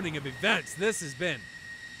happening of events this has been.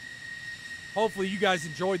 Hopefully you guys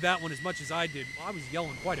enjoyed that one as much as I did. I was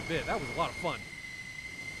yelling quite a bit. That was a lot of fun.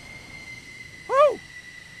 Woo!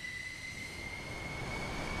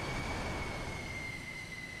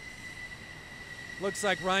 Looks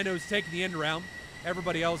like Rhino's taking the end round.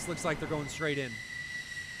 Everybody else looks like they're going straight in.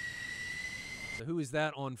 So who is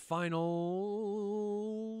that on finals?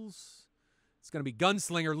 It's going to be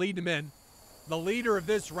Gunslinger leading him in. The leader of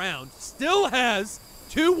this round still has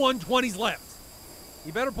 2 120s left.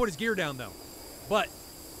 He better put his gear down, though. But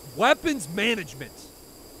weapons management.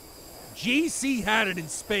 GC had it in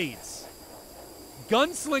spades.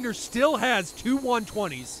 Gunslinger still has 2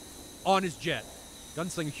 120s on his jet.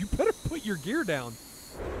 Gunslinger, you better put your gear down.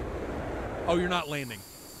 Oh, you're not landing.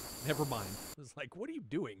 Never mind. I was like, what are you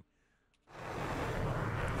doing?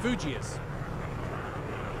 Fuji is.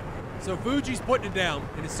 So Fuji's putting it down,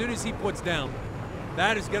 and as soon as he puts down,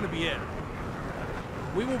 that is going to be it.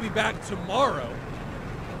 We will be back tomorrow.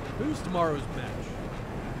 Who's tomorrow's match?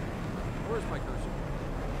 Where's my cursor?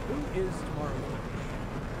 Who is tomorrow's match?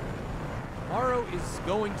 Tomorrow is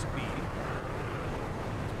going to be...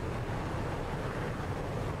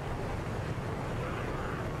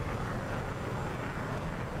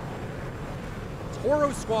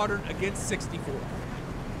 Toro Squadron against 64.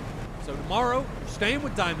 So tomorrow, we're staying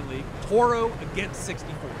with Diamond League. Toro against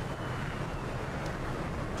 64.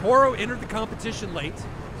 Toro entered the competition late, so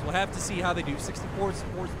we'll have to see how they do. 64 is a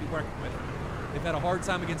force to be reckoned with. They've had a hard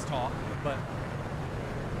time against TAW, but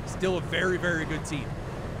still a very, very good team.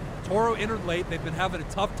 Toro entered late. They've been having a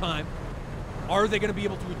tough time. Are they going to be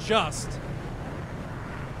able to adjust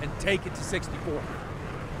and take it to 64?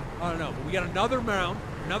 I don't know, but we got another round,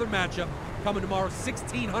 another matchup coming tomorrow,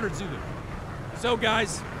 1600 Zulu. So,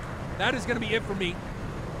 guys, that is going to be it for me.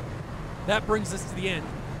 That brings us to the end.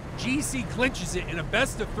 GC clinches it in a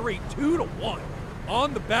best-of-3, 2-1,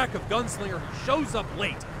 on the back of Gunslinger, who shows up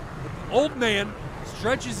late. But the old man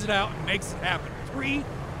stretches it out and makes it happen. 3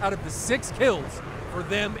 out of the 6 kills for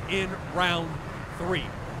them in round 3.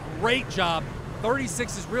 Great job.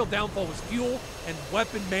 36's real downfall was fuel and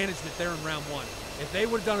weapon management there in round 1. If they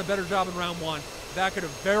would have done a better job in round 1, that could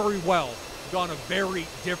have very well gone a very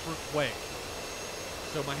different way.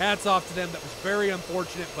 So my hat's off to them. That was very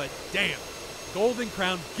unfortunate, but damn. Golden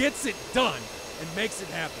Crown gets it done and makes it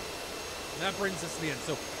happen. And that brings us to the end.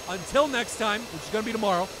 So until next time, which is going to be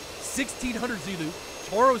tomorrow, 1600 Zulu,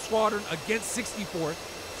 Toro Squadron against 64.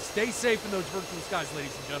 Stay safe in those virtual skies,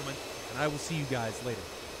 ladies and gentlemen, and I will see you guys later.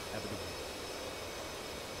 Have a good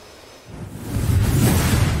one.